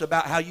somebody else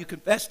about how you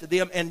confessed to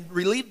them and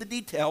relieve the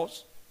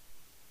details.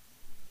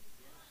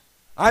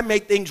 I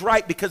made things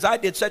right because I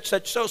did such,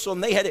 so,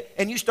 and they had it,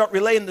 and you start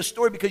relaying the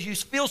story because you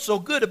feel so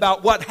good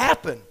about what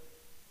happened.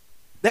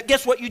 That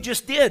guess what you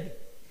just did?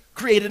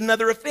 Created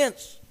another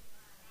offense.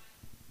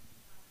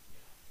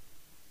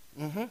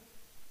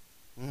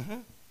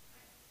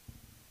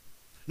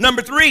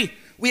 Number 3,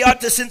 we ought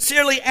to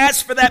sincerely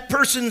ask for that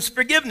person's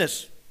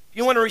forgiveness. If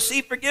you want to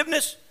receive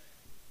forgiveness,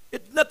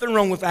 there's nothing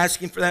wrong with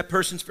asking for that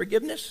person's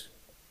forgiveness.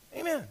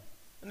 Amen.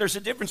 And there's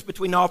a difference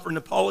between offering an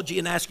apology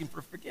and asking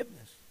for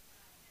forgiveness.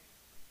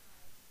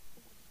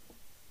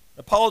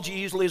 Apology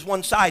usually is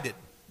one-sided.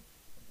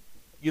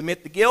 You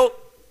admit the guilt.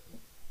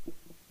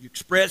 You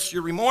express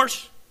your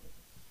remorse.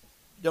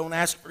 Don't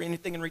ask for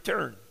anything in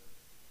return.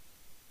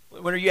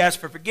 When you ask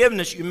for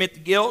forgiveness, you admit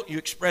the guilt, you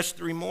express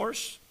the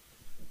remorse,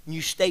 and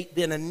you state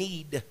then a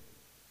need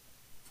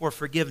for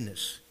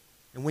forgiveness.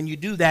 And when you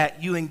do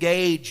that, you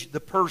engage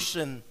the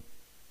person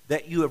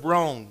that you have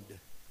wronged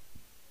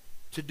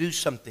to do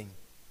something.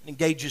 It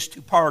engages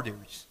two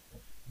parties.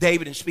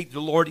 David, in speaking to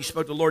the Lord, he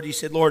spoke to the Lord, he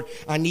said, Lord,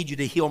 I need you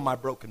to heal my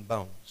broken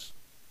bones.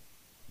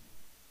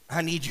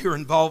 I need your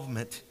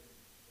involvement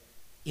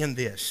in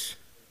this.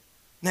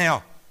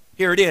 Now,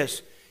 here it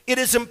is. It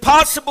is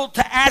impossible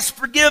to ask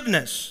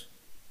forgiveness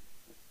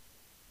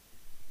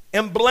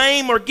and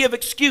blame or give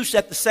excuse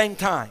at the same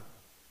time.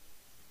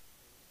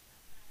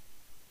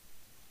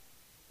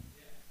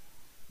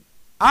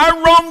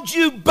 I wronged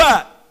you,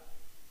 but.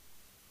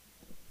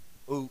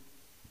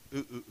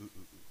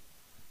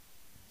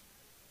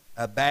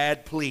 A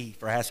bad plea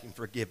for asking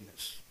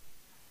forgiveness.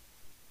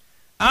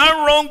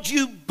 I wronged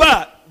you,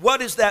 but.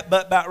 What is that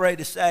but about ready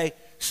to say?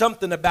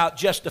 Something about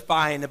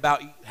justifying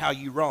about how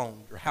you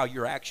wronged or how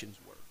your actions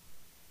were.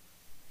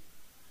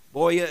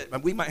 Boy,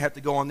 we might have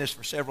to go on this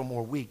for several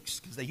more weeks,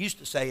 because they used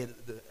to say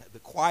the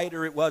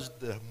quieter it was,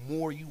 the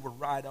more you were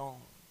right on.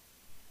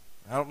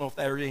 I don't know if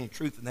there is any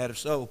truth in that. If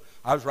so,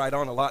 I was right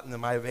on a lot in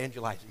my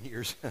evangelizing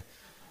years.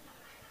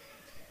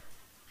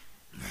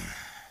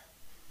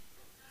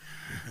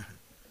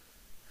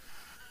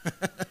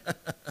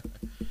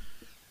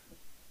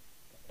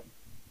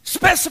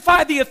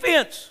 Specify the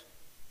offense.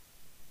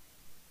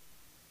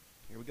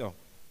 Here we go.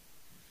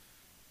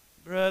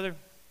 Brother,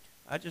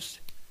 I just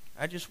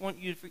want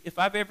you to, if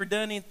I've ever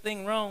done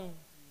anything wrong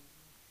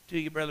to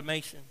you, Brother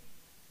Mason,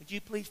 would you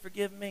please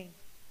forgive me?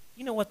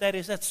 You know what that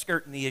is? That's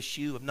skirting the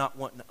issue of not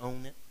wanting to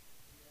own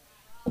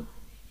it.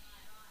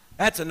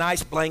 That's a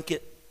nice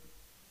blanket.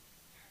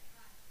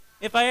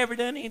 If I ever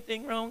done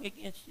anything wrong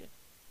against you.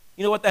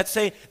 You know what that's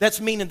saying?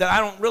 That's meaning that I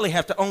don't really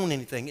have to own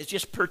anything. It's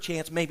just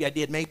perchance, maybe I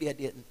did, maybe I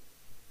didn't.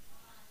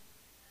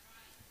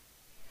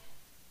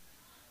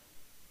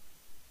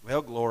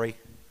 Well, glory.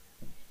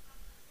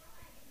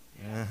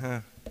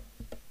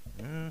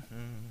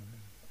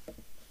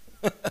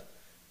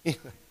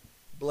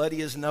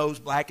 Bloody as nose,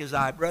 black as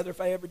eye. Brother, if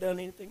I ever done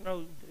anything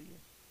wrong to you,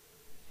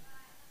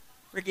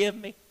 forgive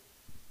me.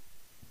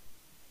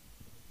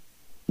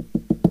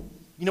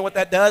 You know what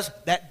that does?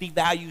 That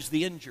devalues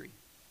the injury.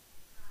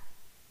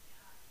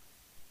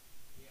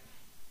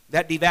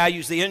 That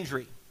devalues the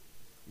injury.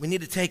 We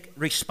need to take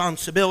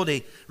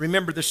responsibility.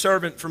 Remember the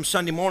servant from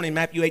Sunday morning,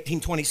 Matthew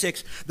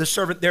 18:26. The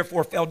servant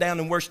therefore fell down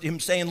and worshipped him,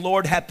 saying,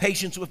 Lord, have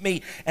patience with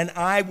me, and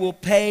I will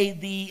pay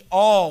thee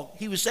all.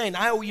 He was saying,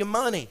 I owe you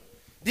money.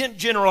 Didn't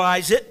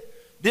generalize it.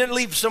 Didn't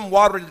leave some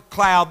watery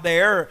cloud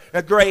there, or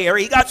a gray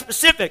area. He got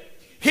specific.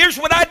 Here's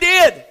what I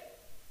did.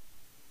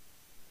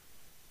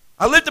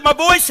 I lifted my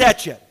voice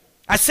at you.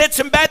 I said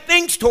some bad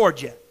things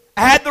towards you.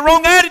 I had the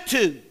wrong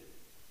attitude.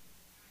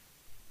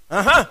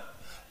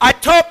 I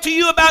talked to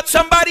you about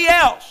somebody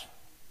else.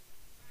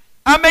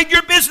 I made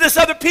your business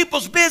other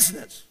people's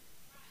business.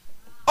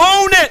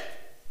 Own it.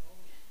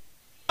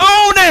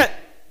 Own it.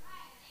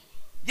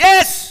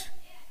 Yes.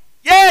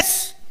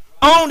 Yes.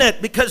 Own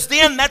it, because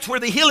then that's where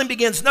the healing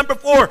begins. Number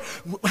 4,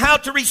 how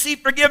to receive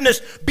forgiveness.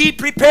 Be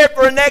prepared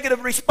for a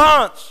negative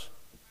response.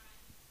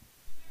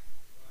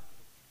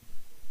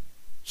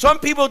 Some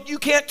people, you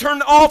can't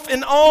turn off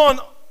and on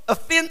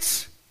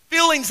offense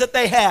feelings that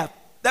they have.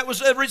 That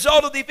was a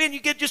result of the event. You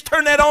can just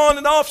turn that on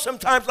and off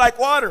sometimes like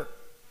water.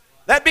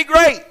 That'd be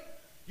great.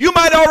 You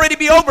might already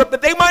be over it,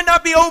 but they might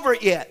not be over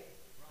it yet.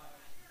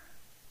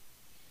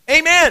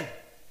 Amen.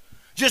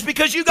 Just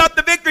because you got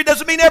the victory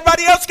doesn't mean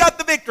everybody else got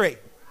the victory.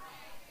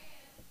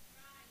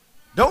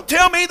 Don't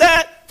tell me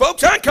that.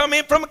 Folks, I come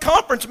in from a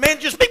conference, man,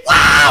 just be,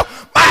 wow,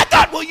 my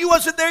God, well, you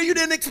wasn't there. You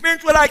didn't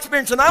experience what I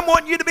experienced, and I'm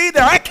wanting you to be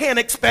there. I can't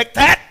expect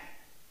that.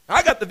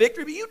 I got the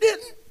victory, but you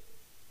didn't.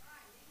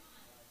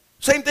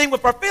 Same thing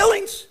with our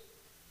feelings.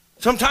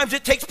 Sometimes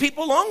it takes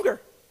people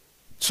longer.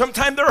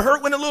 Sometimes their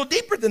hurt went a little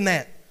deeper than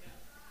that.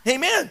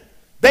 Amen.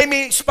 They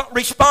may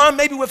respond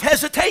maybe with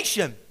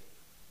hesitation.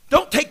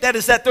 Don't take that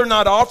as that they're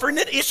not offering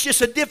it. It's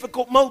just a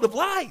difficult mode of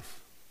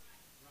life.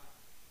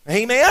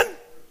 Amen.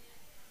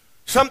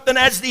 Something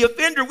as the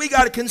offender we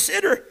got to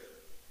consider.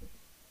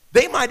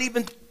 They might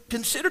even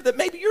consider that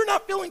maybe you're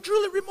not feeling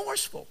truly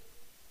remorseful.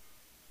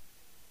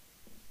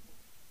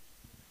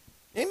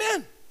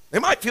 Amen. They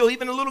might feel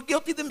even a little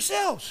guilty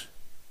themselves.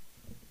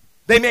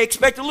 They may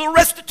expect a little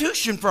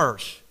restitution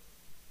first.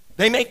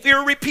 They may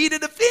fear a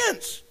repeated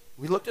offense.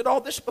 We looked at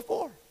all this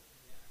before.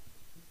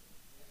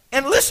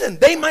 And listen,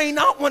 they may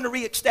not want to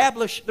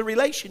reestablish the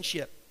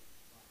relationship.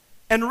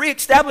 And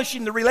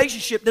reestablishing the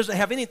relationship doesn't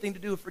have anything to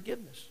do with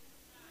forgiveness.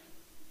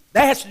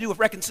 That has to do with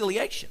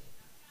reconciliation.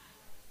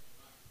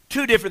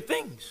 Two different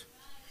things.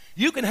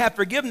 You can have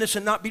forgiveness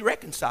and not be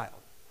reconciled.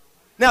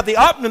 Now, the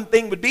optimum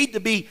thing would be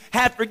to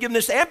have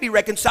forgiveness and be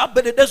reconciled,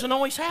 but it doesn't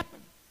always happen.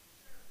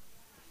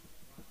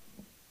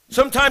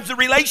 Sometimes the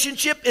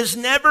relationship is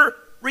never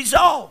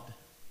resolved.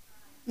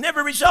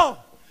 Never resolved.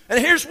 And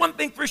here's one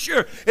thing for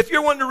sure. If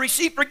you're wanting to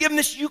receive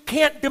forgiveness, you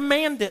can't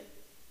demand it.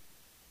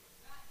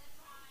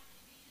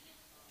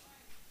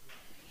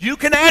 You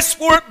can ask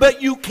for it,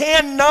 but you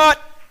cannot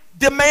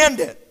demand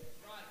it.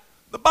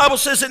 The Bible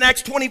says in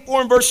Acts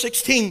 24 and verse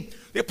 16,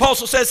 the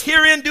apostle says,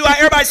 herein do I,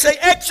 everybody say,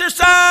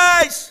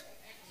 exercise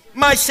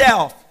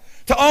myself.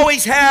 To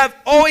have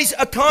always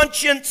a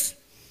conscience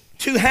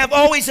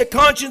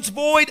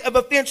void of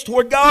offense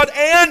toward God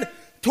and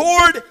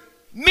toward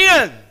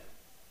men.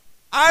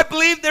 I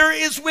believe there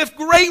is with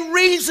great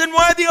reason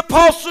why the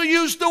apostle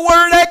used the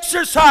word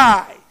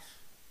exercise.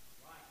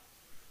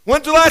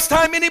 When's the last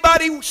time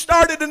anybody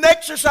started an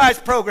exercise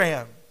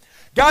program?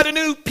 Got a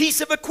new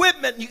piece of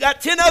equipment and you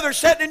got 10 others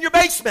sitting in your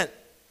basement.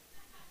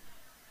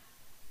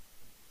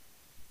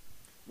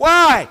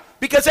 Why?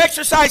 Because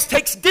exercise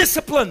takes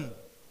discipline.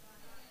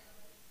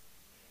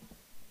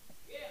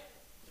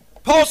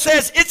 Paul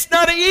says it's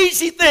not an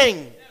easy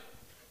thing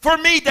for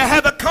me to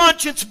have a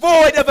conscience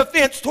void of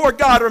offense toward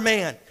God or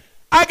man.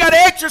 I got to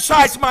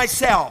exercise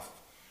myself.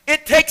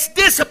 It takes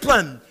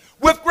discipline.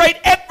 With great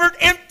effort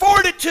and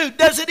fortitude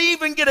does it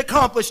even get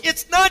accomplished.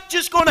 It's not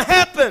just going to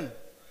happen.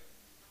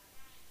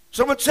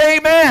 Someone say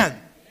amen.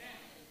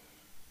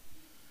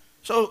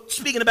 So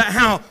speaking about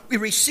how we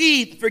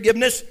receive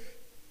forgiveness,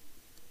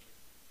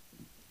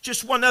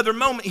 just one other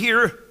moment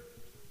here.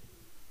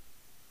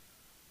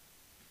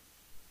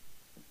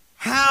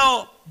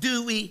 How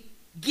do we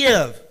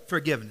give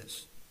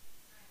forgiveness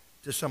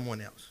to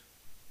someone else?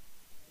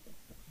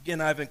 Again,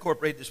 I've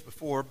incorporated this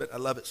before, but I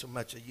love it so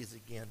much I use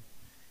it again.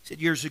 He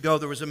said years ago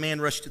there was a man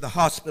rushed to the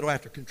hospital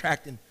after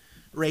contracting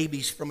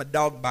rabies from a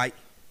dog bite.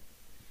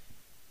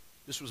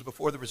 This was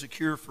before there was a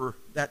cure for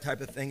that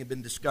type of thing had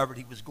been discovered.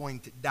 He was going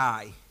to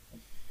die.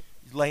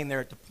 He's laying there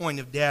at the point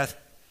of death.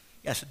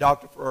 He asked the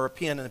doctor for a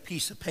pen and a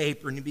piece of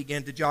paper, and he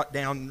began to jot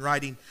down and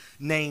writing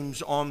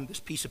names on this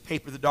piece of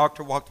paper. The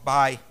doctor walked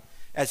by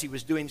as he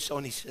was doing so,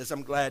 and he says,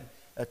 I'm glad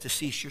to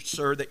see,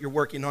 sir, that you're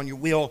working on your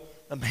will.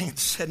 The man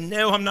said,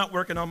 no, I'm not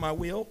working on my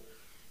will.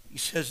 He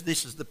says,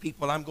 this is the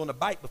people I'm going to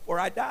bite before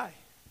I die.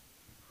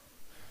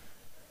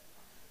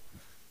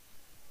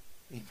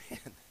 Amen.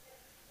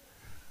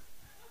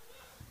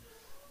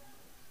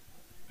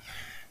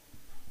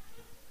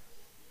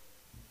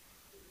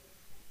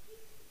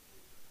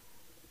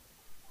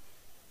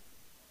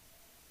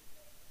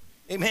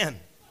 Amen.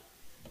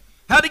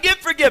 How to give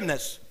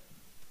forgiveness?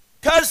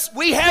 Because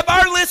we have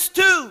our list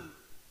too.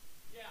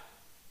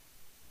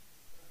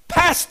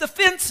 Past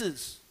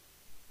offenses.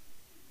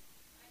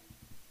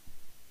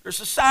 There's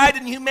a side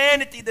in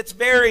humanity that's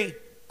very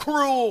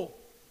cruel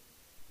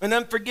and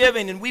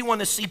unforgiving, and we want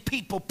to see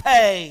people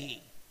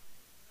pay.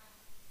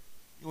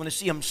 We want to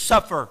see them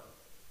suffer.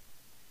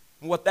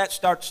 And what that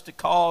starts to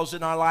cause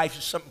in our life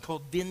is something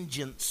called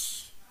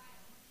vengeance.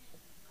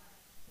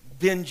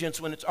 Vengeance,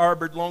 when it's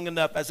harbored long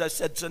enough, as I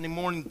said Sunday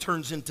morning,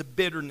 turns into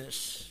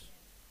bitterness.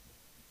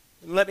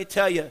 And let me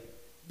tell you,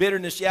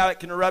 bitterness, yeah, it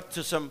can erupt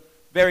to some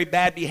very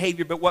bad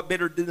behavior, but what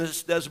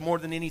bitterness does more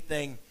than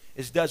anything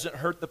is doesn't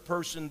hurt the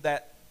person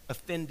that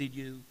offended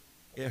you,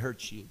 it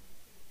hurts you.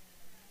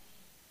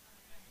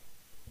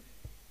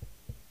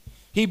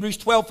 Hebrews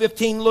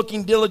 12:15,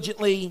 looking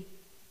diligently,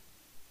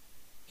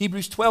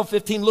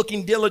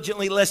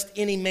 lest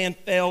any man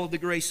fail of the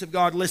grace of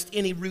God, lest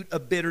any root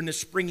of bitterness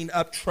springing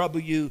up trouble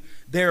you,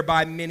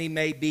 thereby many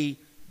may be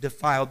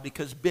defiled.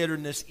 Because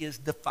bitterness is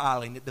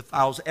defiling. It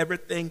defiles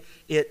everything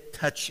it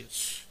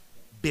touches.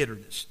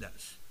 Bitterness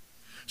does.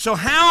 So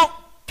how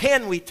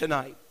can we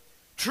tonight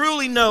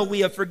truly know we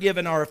have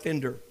forgiven our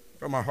offender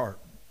from our heart?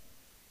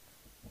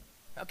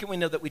 How can we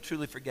know that we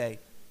truly forgave?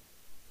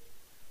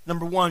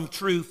 Number one,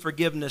 true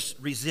forgiveness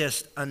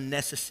resists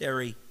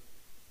unnecessary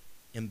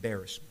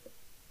embarrassment.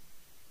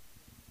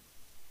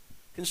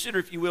 Consider,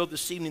 if you will,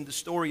 this evening the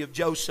story of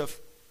Joseph,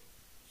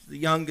 the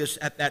youngest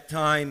at that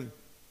time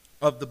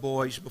of the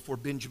boys before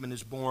Benjamin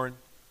is born.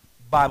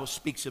 The Bible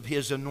speaks of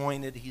his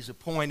anointed, he's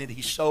appointed,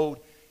 he's sold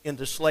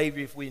into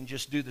slavery. If we can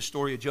just do the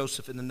story of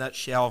Joseph in a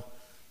nutshell.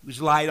 He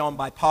was lied on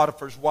by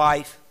Potiphar's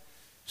wife,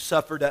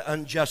 suffered an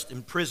unjust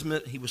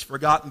imprisonment. He was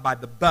forgotten by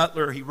the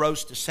butler. He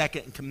rose to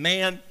second in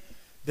command.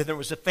 Then there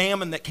was a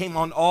famine that came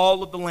on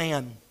all of the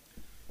land,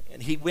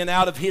 and he went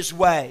out of his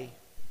way.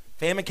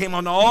 Famine came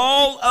on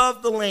all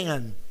of the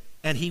land,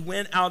 and he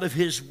went out of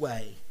his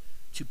way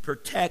to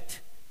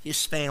protect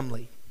his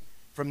family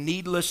from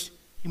needless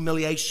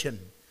humiliation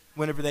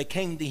whenever they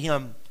came to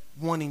him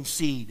wanting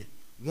seed,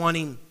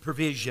 wanting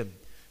provision.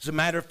 As a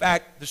matter of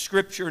fact, the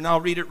scripture, and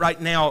I'll read it right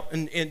now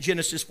in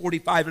Genesis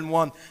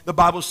 45:1, the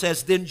Bible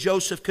says, then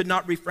Joseph could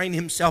not refrain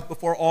himself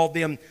before all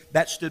them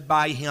that stood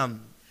by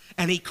him.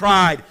 And he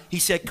cried, he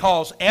said,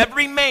 cause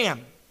every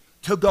man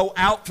to go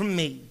out from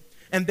me.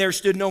 And there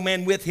stood no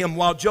man with him,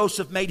 while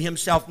Joseph made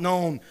himself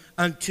known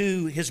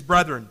unto his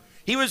brethren.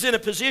 He was in a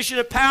position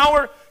of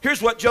power.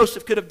 Here's what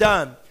Joseph could have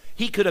done.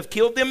 He could have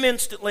killed them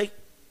instantly,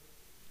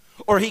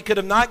 or he could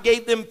have not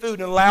gave them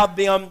food and allowed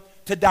them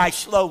to die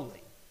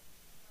slowly.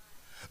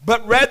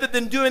 But rather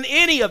than doing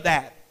any of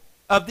that,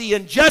 of the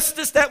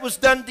injustice that was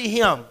done to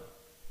him,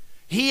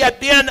 He had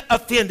been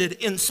offended.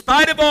 In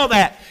spite of all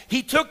that,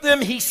 he took them,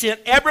 he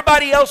sent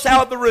everybody else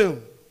out of the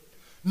room.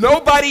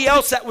 Nobody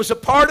else that was a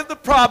part of the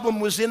problem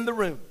was in the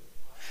room.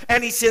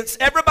 And he sent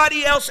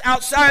everybody else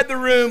outside the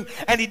room,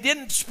 and he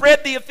didn't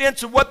spread the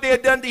offense of what they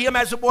had done to him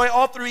as a boy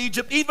all through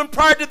Egypt, even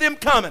prior to them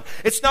coming.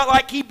 It's not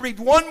like he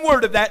breathed one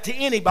word of that to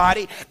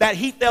anybody that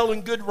he fell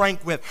in good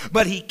rank with.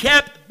 But he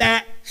kept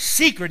that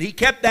secret. He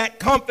kept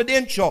that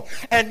confidential.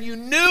 And you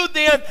knew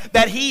then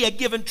that he had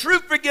given true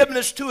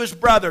forgiveness to his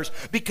brothers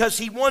because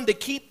he wanted to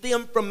keep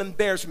them from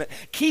embarrassment.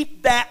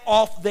 Keep that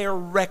off their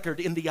record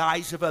in the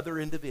eyes of other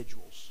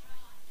individuals.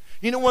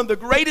 You know, one of the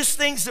greatest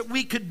things that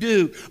we could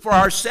do for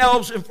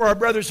ourselves and for our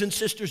brothers and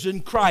sisters in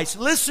Christ,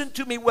 listen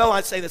to me well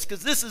I say this,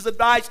 because this is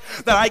advice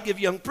that I give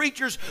young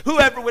preachers,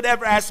 whoever would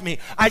ever ask me.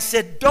 I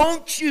said,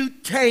 don't you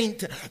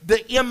taint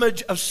the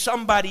image of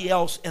somebody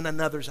else in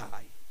another's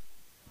eye.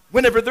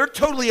 Whenever they're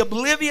totally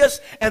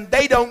oblivious and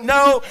they don't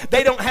know,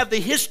 they don't have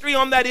the history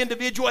on that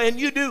individual, and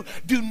you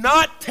do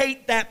not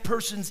taint that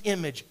person's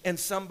image in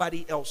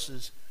somebody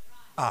else's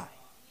eye.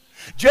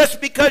 Just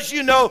because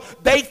you know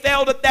they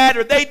failed at that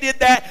or they did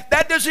that,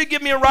 that doesn't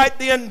give me a right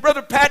then.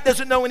 Brother Pat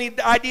doesn't know any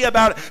idea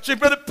about it. Say,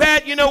 Brother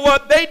Pat, you know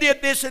what? They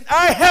did this and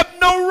I have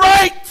no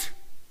right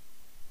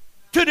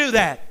to do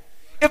that.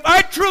 If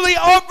I truly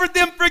offered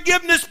them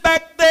forgiveness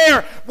back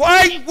there,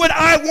 why would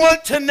I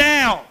want to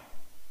now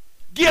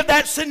give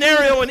that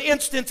scenario an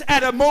instance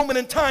at a moment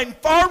in time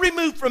far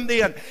removed from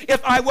then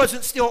if I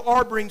wasn't still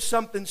harboring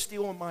something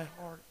still in my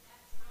heart?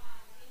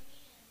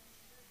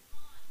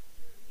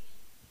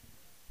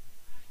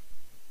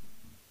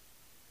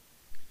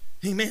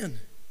 Amen.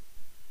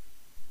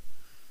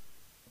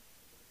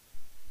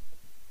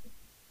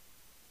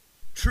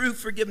 True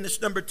forgiveness,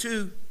 number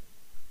 2,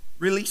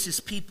 releases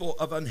people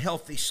of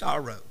unhealthy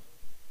sorrow.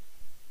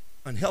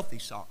 Unhealthy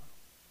sorrow.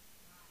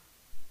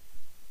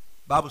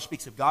 The Bible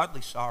speaks of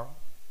godly sorrow.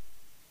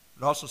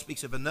 It also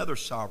speaks of another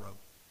sorrow.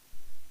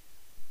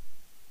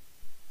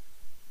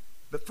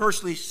 But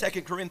firstly,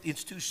 2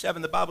 Corinthians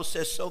 2:7, the Bible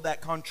says, so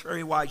that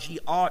contrariwise ye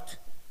ought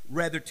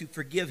rather to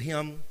forgive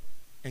him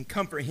and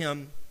comfort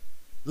him,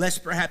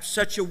 lest perhaps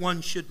such a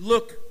one should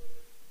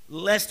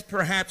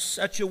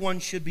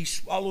be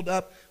swallowed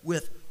up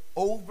with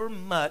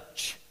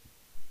overmuch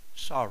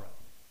sorrow.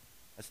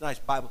 That's nice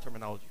Bible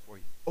terminology for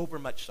you.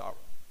 Overmuch sorrow.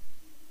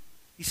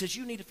 He says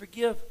you need to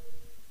forgive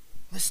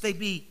lest they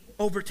be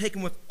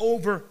overtaken with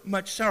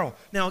overmuch sorrow.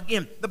 Now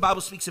again, the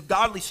Bible speaks of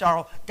godly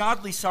sorrow.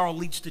 Godly sorrow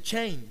leads to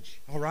change,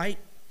 all right?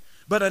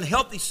 But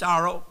unhealthy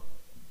sorrow,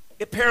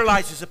 it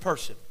paralyzes a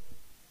person.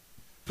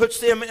 Puts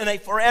them in a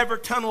forever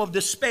tunnel of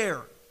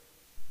despair.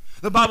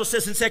 The Bible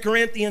says in 2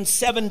 Corinthians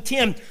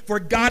 7:10, for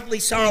godly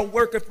sorrow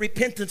worketh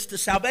repentance to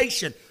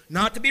salvation,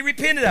 not to be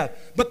repented of,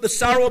 but the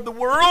sorrow of the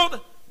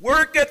world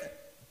worketh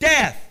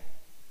death.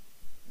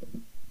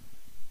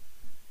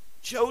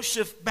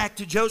 Back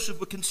to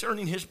Joseph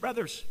concerning his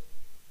brothers.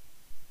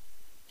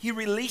 He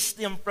released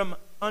them from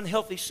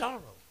unhealthy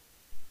sorrow.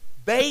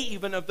 They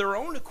even of their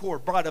own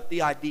accord brought up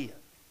the idea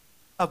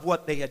of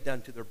what they had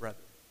done to their brother.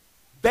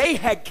 They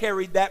had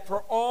carried that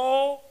for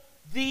all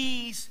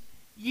these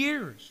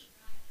years.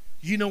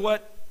 You know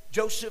what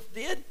Joseph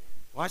did?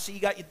 Well, I see you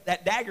got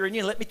that dagger in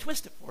you. Let me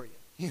twist it for you.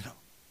 You know.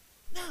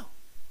 No.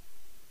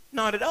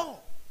 Not at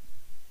all.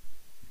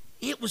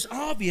 It was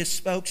obvious,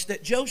 folks,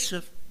 that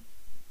Joseph,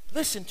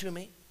 listen to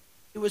me,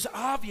 it was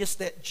obvious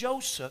that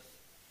Joseph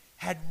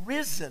had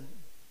risen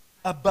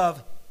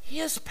above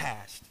his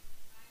past.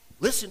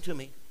 Listen to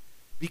me,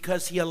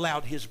 because he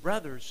allowed his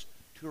brothers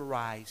to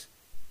arise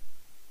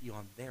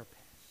beyond their past.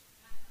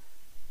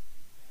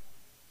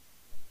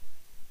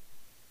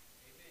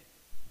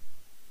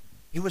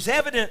 It was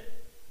evident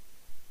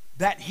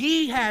that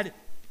he had,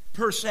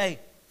 per se,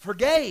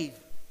 forgave,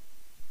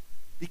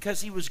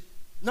 because he was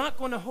not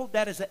going to hold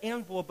that as an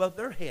anvil above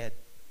their head.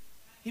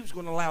 He was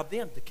going to allow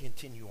them to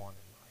continue on in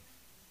life.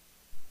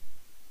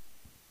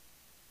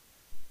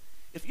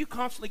 If you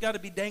constantly got to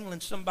be dangling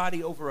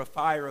somebody over a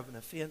fire of an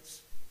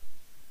offense,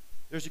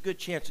 there's a good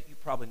chance that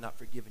you've probably not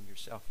forgiven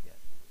yourself yet.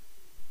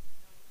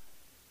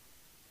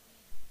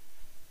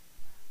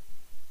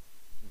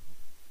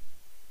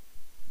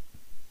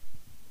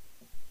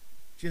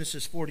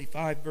 Genesis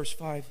 45, verse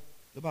 5,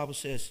 the Bible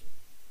says,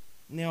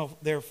 now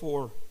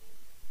therefore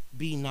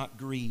be not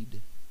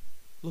grieved.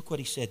 Look what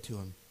he said to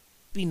him.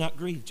 Be not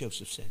grieved,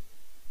 Joseph said,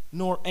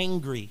 nor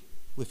angry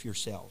with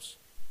yourselves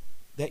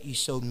that ye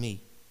sold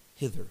me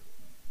hither.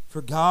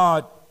 For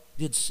God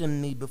did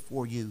send me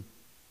before you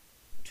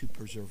to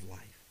preserve life.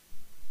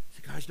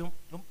 So guys, don't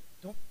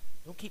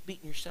keep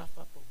beating yourself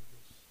up over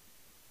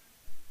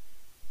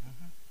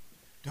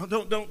this.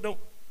 Don't.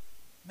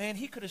 Man,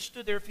 he could have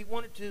stood there if he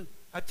wanted to.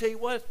 I tell you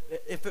what,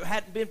 if it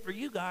hadn't been for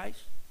you guys.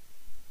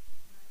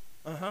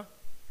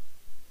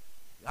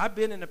 I've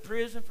been in a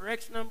prison for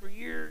X number of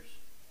years.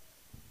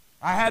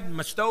 I had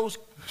my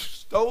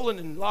stolen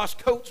and lost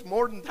coats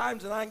more than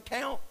times than I can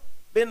count.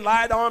 Been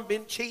lied on,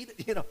 been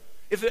cheated, you know.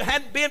 If it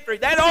hadn't been for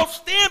that all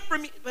stemmed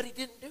from me, but he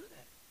didn't do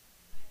that.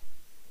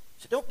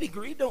 So don't be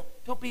grieved,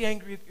 don't be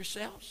angry with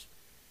yourselves.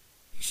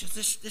 He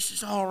says, this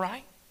is all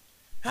right.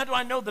 How do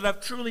I know that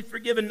I've truly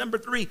forgiven? Number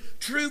 3,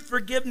 true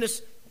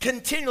forgiveness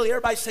continually,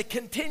 everybody say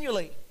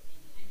continually,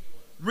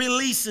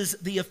 releases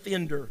the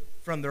offender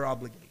from their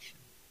obligation.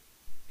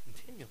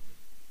 Continually.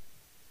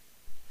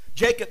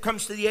 Jacob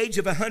comes to the age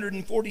of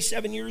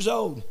 147 years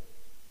old.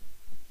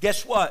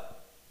 Guess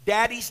what?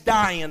 Daddy's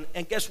dying,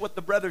 and guess what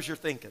the brothers are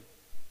thinking?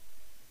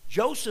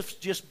 Joseph's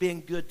just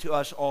been good to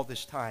us all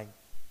this time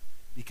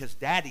because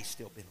Daddy's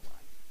still been alive.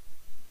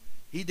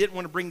 He didn't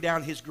want to bring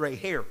down his gray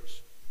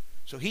hairs.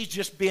 So he's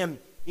just been,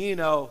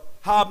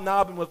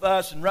 hobnobbing with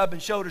us and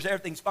rubbing shoulders.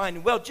 Everything's fine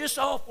and well, just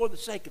all for the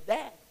sake of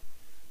Dad.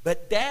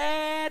 But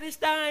Dad is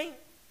dying.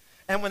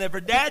 And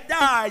whenever Dad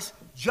dies,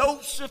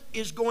 Joseph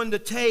is going to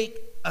take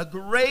a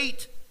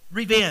great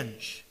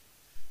revenge.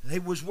 They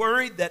was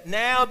worried that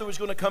now there was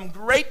going to come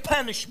great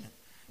punishment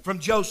from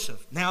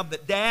Joseph. Now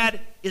that Dad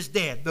is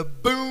dead, the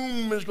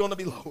boom is going to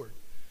be lowered.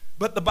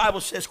 But the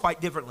Bible says quite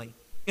differently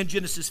in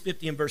Genesis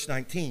 50 and verse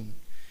 19.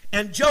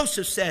 And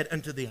Joseph said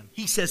unto them,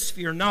 he says,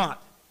 fear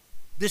not.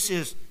 This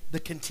is the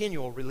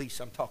continual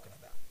release I'm talking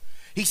about.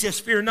 He says,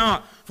 fear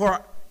not,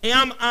 for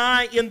am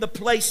I in the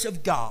place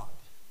of God?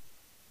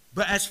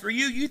 But as for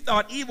you, you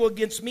thought evil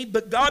against me,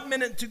 but God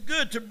meant it to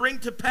good to bring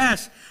to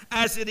pass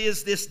as it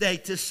is this day,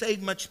 to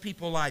save much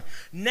people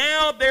life.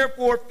 Now,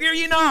 therefore, fear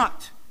ye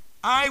not.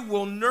 I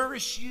will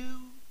nourish you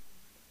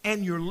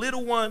and your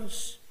little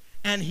ones.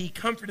 And he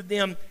comforted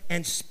them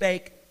and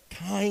spake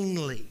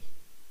kindly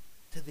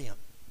to them.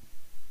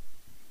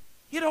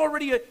 He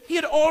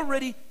had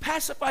already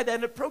pacified that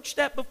and approached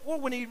that before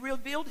when he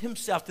revealed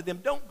himself to them.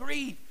 Don't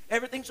grieve.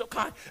 Everything's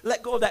okay.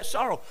 Let go of that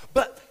sorrow.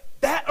 But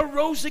that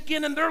arose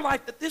again in their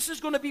life that this is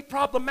going to be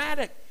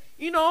problematic.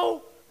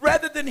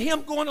 Rather than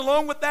him going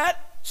along with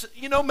that,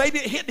 maybe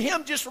it hit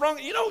him just wrong.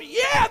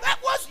 That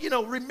was,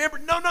 remember.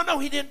 No,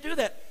 he didn't do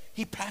that.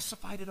 He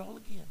pacified it all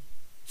again.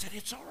 Said,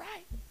 it's all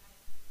right.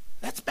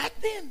 That's back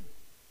then.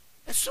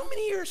 That's so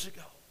many years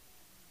ago.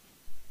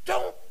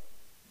 Don't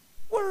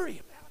worry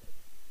about it.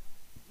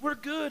 We're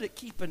good at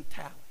keeping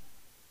tally.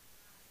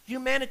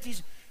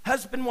 Humanity's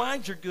husband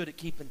wives are good at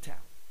keeping tally.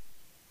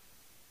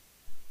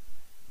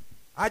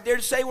 I dare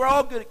to say we're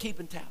all good at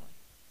keeping tally.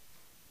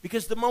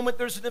 Because the moment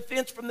there's an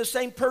offense from the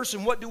same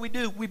person, what do?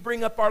 We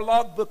bring up our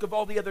logbook of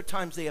all the other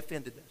times they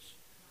offended us.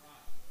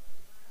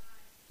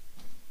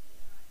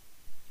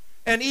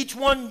 And each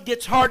one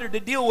gets harder to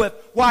deal with.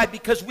 Why?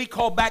 Because we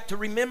call back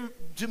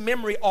to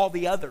memory all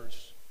the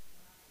others.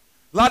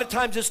 A lot of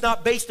times it's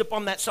not based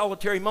upon that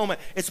solitary moment.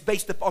 It's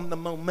based upon the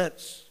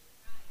moments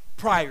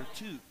prior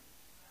to.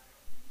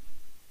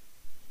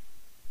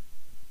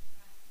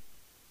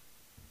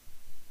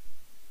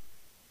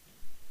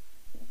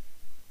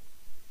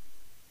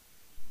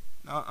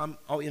 Now,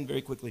 I'll end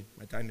very quickly.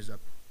 My time is up.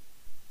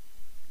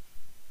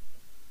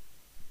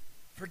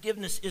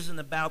 Forgiveness isn't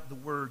about the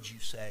words you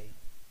say.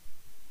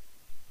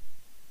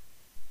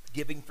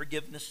 Giving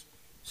forgiveness,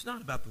 it's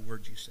not about the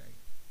words you say.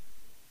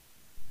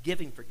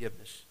 Giving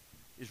forgiveness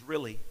is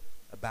really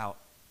about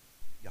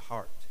your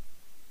heart.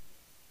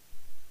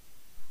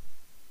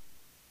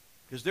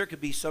 Because there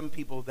could be some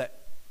people that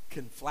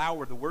can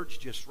flower the words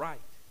just right,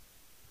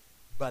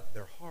 but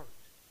their heart,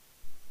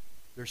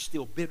 there's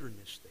still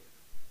bitterness there.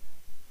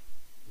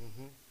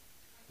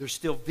 There's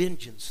still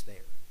vengeance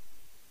there.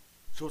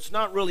 So it's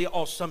not really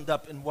all summed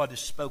up in what is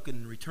spoken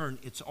in return.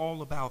 It's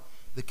all about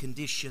the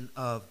condition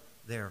of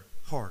their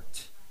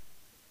heart.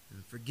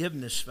 And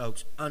forgiveness,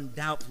 folks,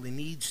 undoubtedly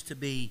needs to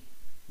be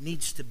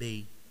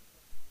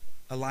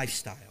a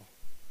lifestyle.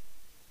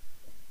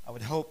 I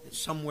would hope that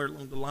somewhere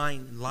along the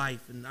line in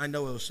life, and I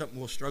know it was something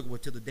we'll struggle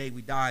with till the day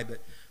we die, but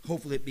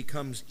hopefully it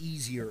becomes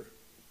easier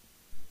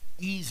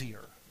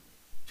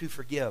to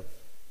forgive.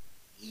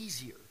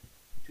 Easier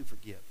to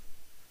forgive.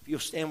 If you'll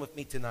stand with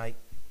me tonight.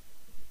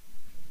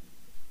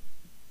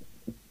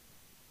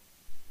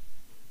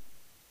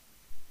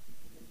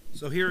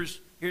 So here's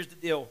the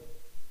deal.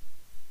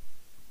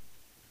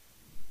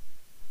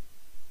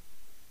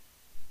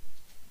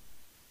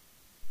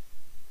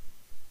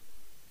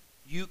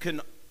 You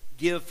can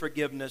give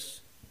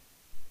forgiveness,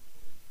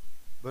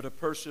 but a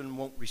person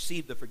won't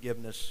receive the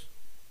forgiveness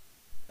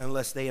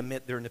unless they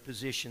admit they're in a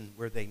position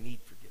where they need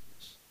forgiveness.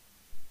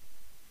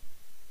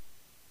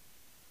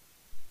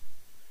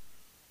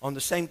 On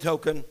the same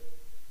token,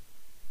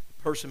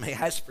 a person may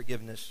ask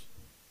forgiveness,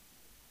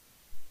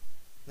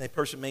 and a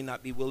person may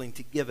not be willing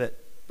to give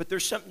it. But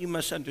there's something you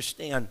must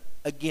understand.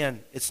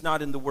 Again, it's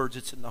not in the words,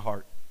 it's in the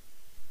heart.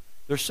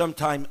 There's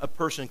sometime a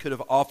person could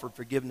have offered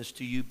forgiveness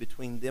to you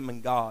between them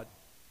and God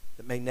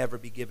that may never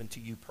be given to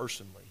you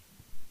personally.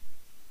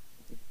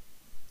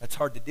 That's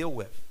hard to deal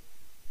with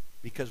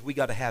because we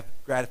got to have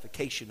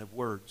gratification of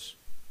words.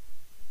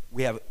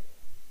 We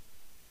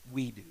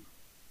do.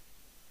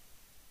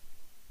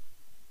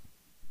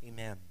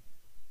 Amen.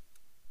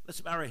 Let's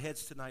bow our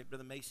heads tonight.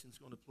 Brother Mason's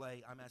going to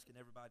play. I'm asking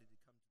everybody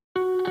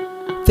to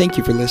come. Thank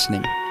you for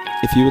listening.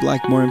 If you would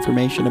like more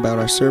information about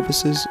our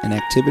services and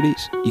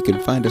activities, you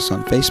can find us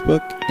on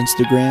Facebook,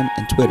 Instagram,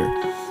 and Twitter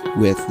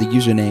with the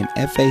username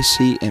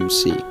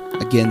FACMC.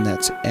 Again,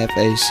 that's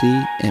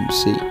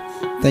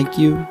FACMC. Thank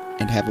you,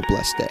 and have a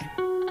blessed day.